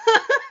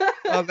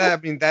 Oh,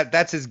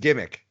 that's his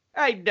gimmick.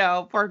 I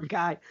know, poor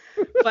guy.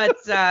 But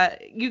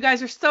you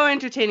guys are so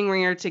entertaining when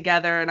you're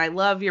together, and I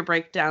love your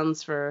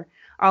breakdowns for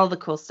all the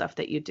cool stuff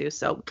that you do.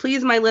 So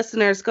please, my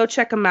listeners, go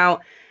check them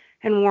out.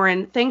 And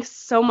Warren, thanks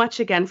so much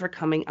again for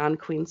coming on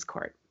Queen's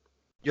Court.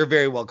 You're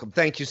very welcome.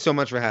 Thank you so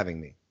much for having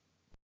me.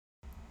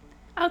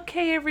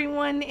 Okay,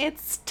 everyone,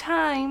 it's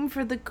time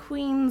for the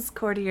Queen's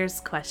Courtier's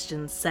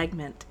Questions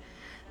segment.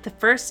 The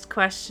first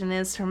question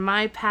is from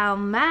my pal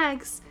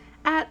Mags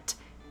at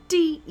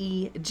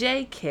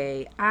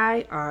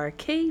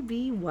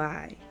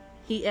DEJKIRKBY.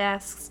 He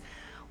asks,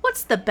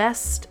 what's the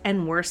best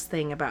and worst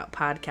thing about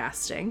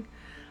podcasting?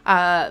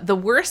 The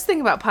worst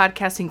thing about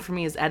podcasting for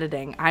me is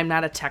editing. I'm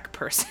not a tech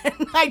person.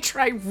 I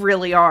try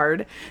really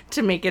hard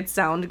to make it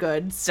sound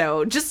good.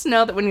 So just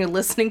know that when you're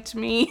listening to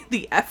me,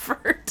 the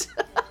effort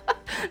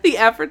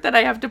that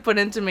I have to put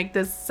in to make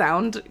this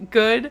sound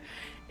good,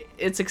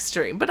 it's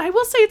extreme. But I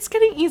will say it's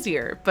getting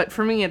easier. But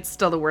for me, it's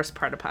still the worst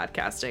part of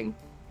podcasting.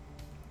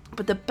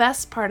 But the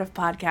best part of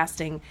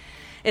podcasting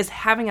is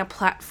having a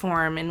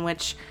platform in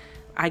which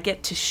I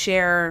get to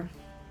share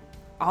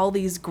all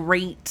these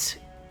great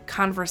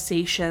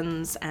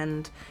conversations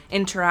and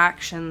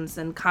interactions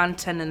and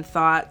content and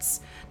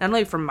thoughts, not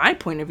only from my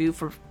point of view,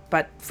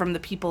 but from the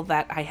people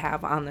that I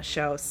have on the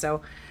show.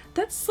 So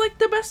that's like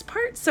the best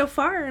part so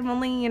far. I'm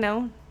only,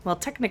 well,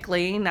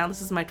 technically now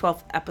this is my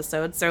 12th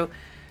episode. So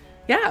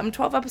yeah, I'm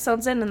 12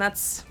 episodes in, and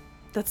that's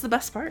the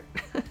best part.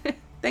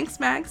 Thanks,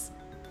 Mags.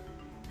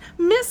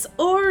 Miss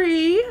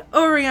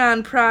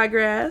Orion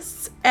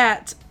Progress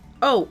at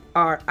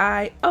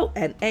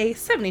ORIONA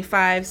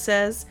 75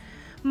 says,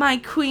 my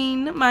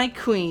queen.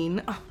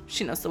 Oh,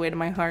 she knows the way to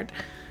my heart.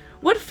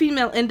 What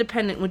female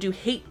independent would you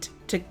hate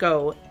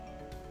to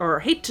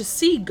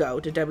see go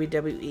to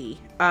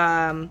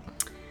WWE?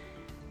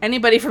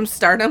 Anybody from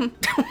Stardom?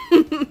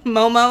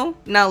 Momo?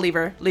 No, leave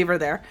her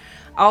there.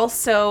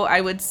 Also,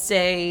 I would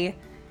say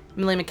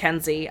Millie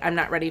McKenzie. I'm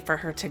not ready for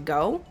her to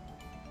go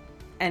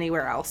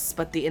anywhere else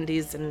but the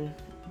Indies and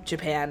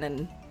Japan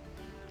and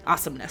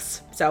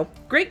awesomeness. So,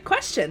 great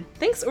question.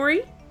 Thanks,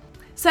 Ori.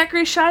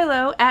 Zachary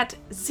Shiloh at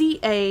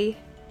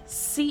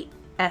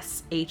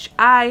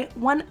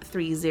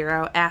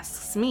ZACSHI130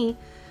 asks me,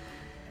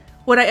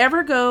 would I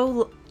ever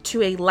go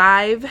to a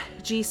live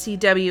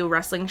GCW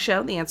wrestling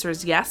show? The answer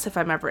is yes. If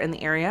I'm ever in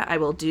the area, I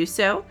will do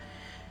so.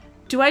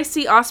 Do I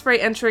see Ospreay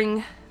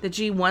entering the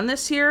G1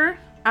 this year?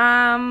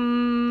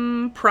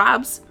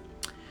 Probs.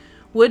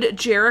 Would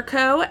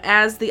Jericho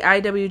as the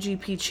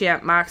IWGP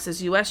champ, Mox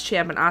as US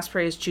champ, and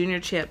Ospreay as junior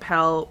champ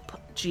help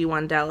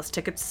G1 Dallas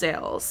ticket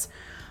sales?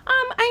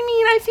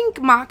 I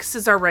think Mox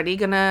is already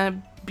gonna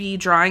be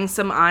drawing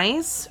some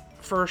eyes,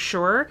 for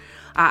sure.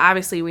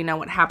 Obviously, we know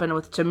what happened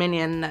with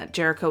Dominion, that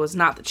Jericho was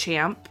not the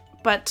champ.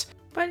 But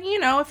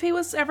if he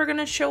was ever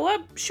gonna show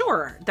up,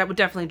 sure, that would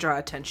definitely draw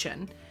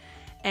attention.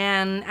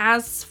 And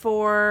as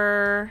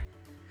for...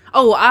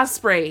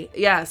 Ospreay,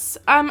 yes.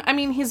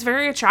 He's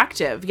very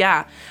attractive,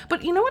 yeah.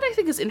 But you know what I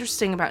think is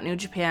interesting about New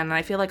Japan, and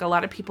I feel like a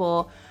lot of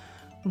people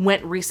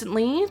went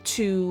recently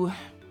to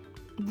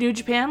New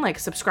Japan, like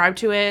subscribed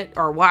to it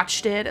or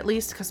watched it at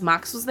least because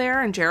Mox was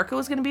there and Jericho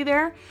was going to be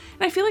there.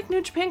 And I feel like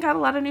New Japan got a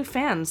lot of new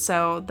fans,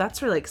 so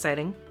that's really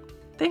exciting.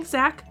 Thanks,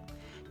 Zach.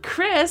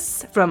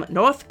 Chris from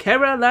North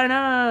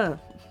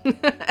Carolina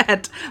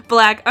at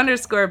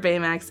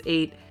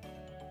Black_Baymax8.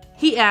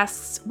 He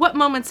asks, what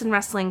moments in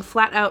wrestling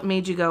flat out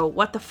made you go,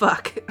 what the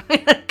fuck?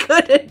 In a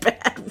good and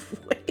bad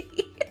way.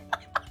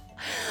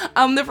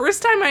 The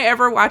first time I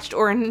ever watched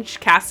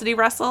Orange Cassidy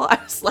wrestle, I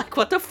was like,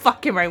 what the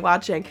fuck am I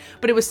watching?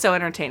 But it was so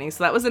entertaining,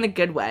 so that was in a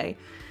good way.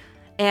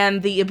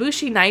 And the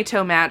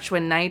Ibushi-Naito match,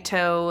 when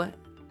Naito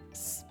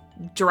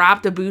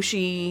dropped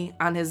Ibushi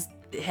on his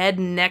head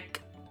and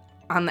neck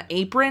on the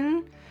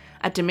apron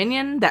at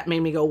Dominion, that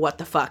made me go, what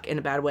the fuck, in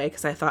a bad way,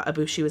 because I thought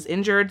Ibushi was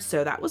injured,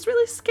 so that was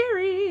really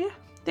scary.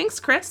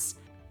 Thanks, Chris.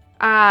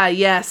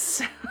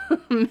 Yes.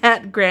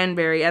 Matt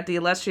Granberry at the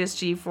illustrious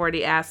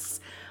G40 asks,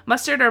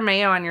 mustard or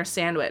mayo on your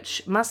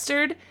sandwich?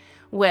 Mustard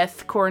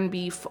with corned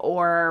beef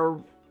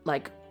or,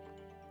 like,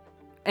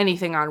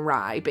 anything on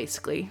rye,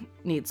 basically,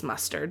 needs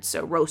mustard.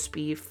 So roast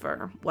beef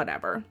or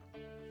whatever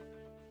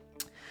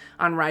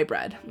on rye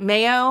bread.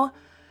 Mayo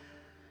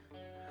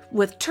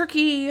with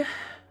turkey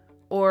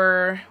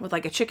or with,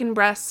 like, a chicken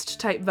breast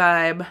type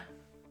vibe.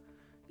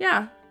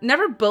 Yeah.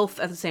 Never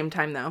both at the same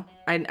time, though.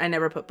 I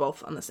never put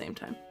both on the same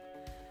time.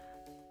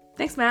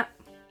 Thanks, Matt.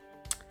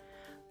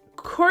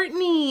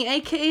 Courtney,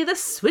 a.k.a. the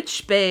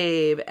Switch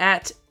Babe,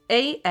 at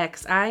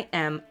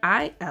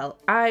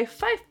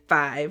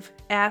AXIMILI55,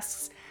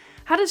 asks,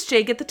 how does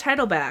Jay get the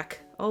title back?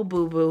 Oh,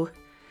 boo-boo.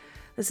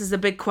 This is a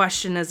big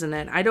question, isn't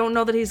it? I don't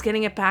know that he's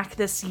getting it back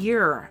this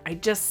year.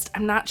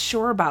 I'm not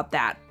sure about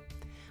that.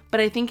 But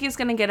I think he's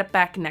going to get it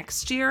back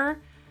next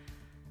year.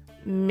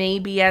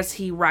 Maybe as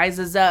he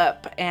rises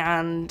up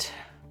and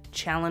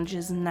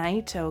challenges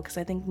Naito, because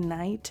I think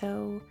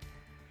Naito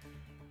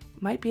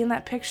might be in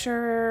that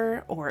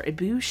picture, or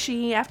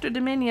Ibushi after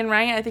Dominion,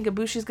 right? I think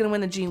Ibushi's going to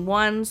win the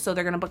G1, so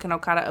they're going to book an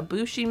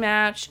Okada-Ibushi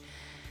match.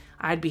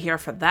 I'd be here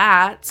for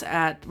that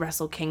at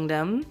Wrestle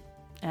Kingdom.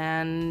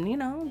 And, you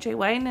know, Jay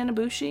White and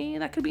Ibushi,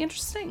 that could be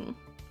interesting.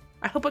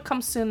 I hope it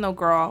comes soon, though,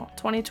 girl.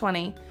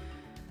 2020.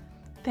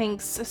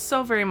 Thanks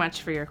so very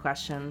much for your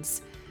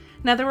questions.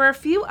 Now, there were a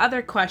few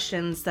other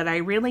questions that I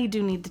really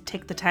do need to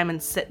take the time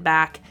and sit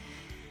back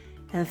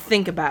and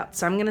think about.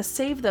 So I'm going to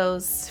save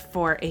those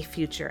for a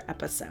future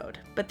episode.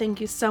 But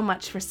thank you so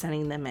much for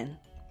sending them in.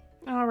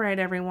 All right,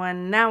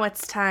 everyone. Now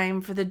it's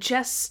time for the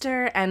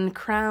Jester and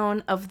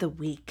Crown of the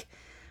Week.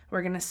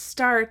 We're going to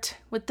start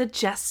with the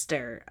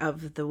Jester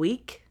of the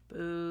Week.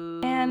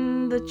 Boo.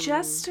 And the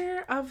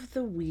Jester of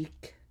the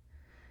Week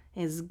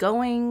is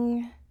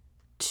going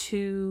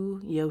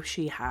to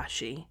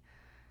Yoshihashi.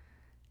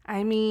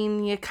 I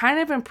mean, you kind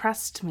of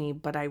impressed me,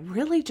 but I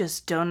really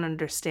just don't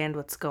understand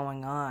what's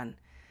going on.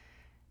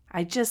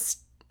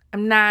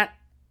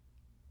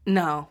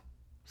 No.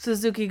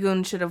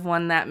 Suzuki-gun should have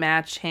won that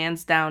match,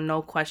 hands down,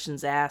 no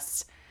questions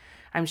asked.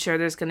 I'm sure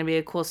there's going to be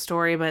a cool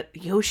story, but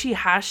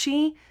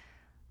Yoshihashi?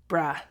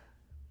 Bruh,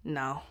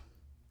 no.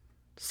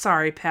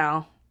 Sorry,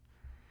 pal.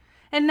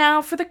 And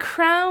now for the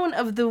Crown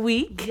of the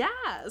Week.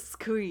 Yes,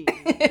 Queen.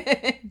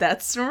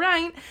 That's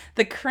right.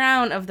 The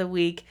Crown of the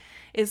Week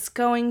is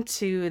going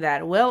to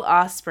that Will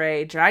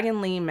Ospreay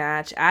Dragon Lee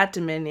match at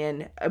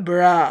Dominion.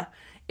 Bruh.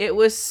 It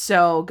was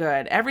so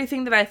good.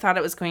 Everything that I thought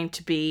it was going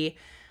to be.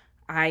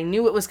 I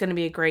knew it was going to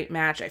be a great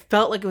match. I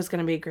felt like it was going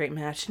to be a great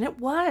match, and it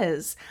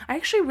was. I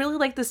actually really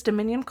like this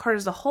Dominion card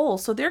as a whole,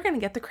 so they're going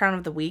to get the Crown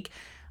of the Week,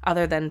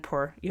 other than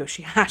poor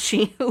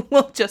Yoshihashi, who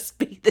will just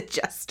be the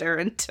Jester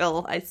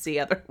until I see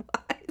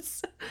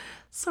otherwise.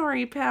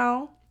 Sorry,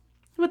 pal.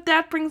 But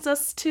that brings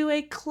us to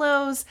a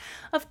close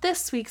of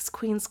this week's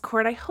Queen's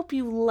Court. I hope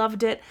you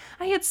loved it.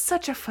 I had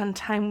such a fun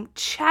time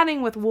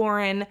chatting with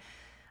Warren.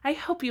 I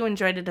hope you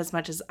enjoyed it as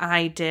much as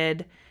I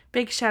did.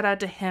 Big shout out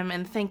to him,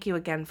 and thank you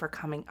again for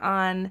coming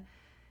on.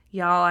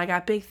 Y'all, I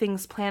got big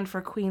things planned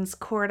for Queen's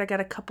Court. I got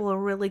a couple of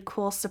really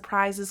cool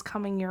surprises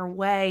coming your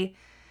way,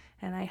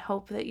 and I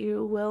hope that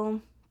you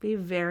will be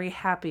very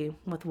happy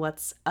with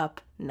what's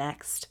up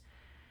next.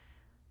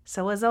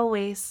 So as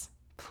always,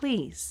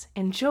 please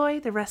enjoy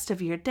the rest of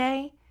your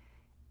day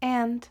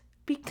and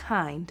be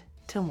kind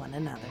to one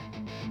another.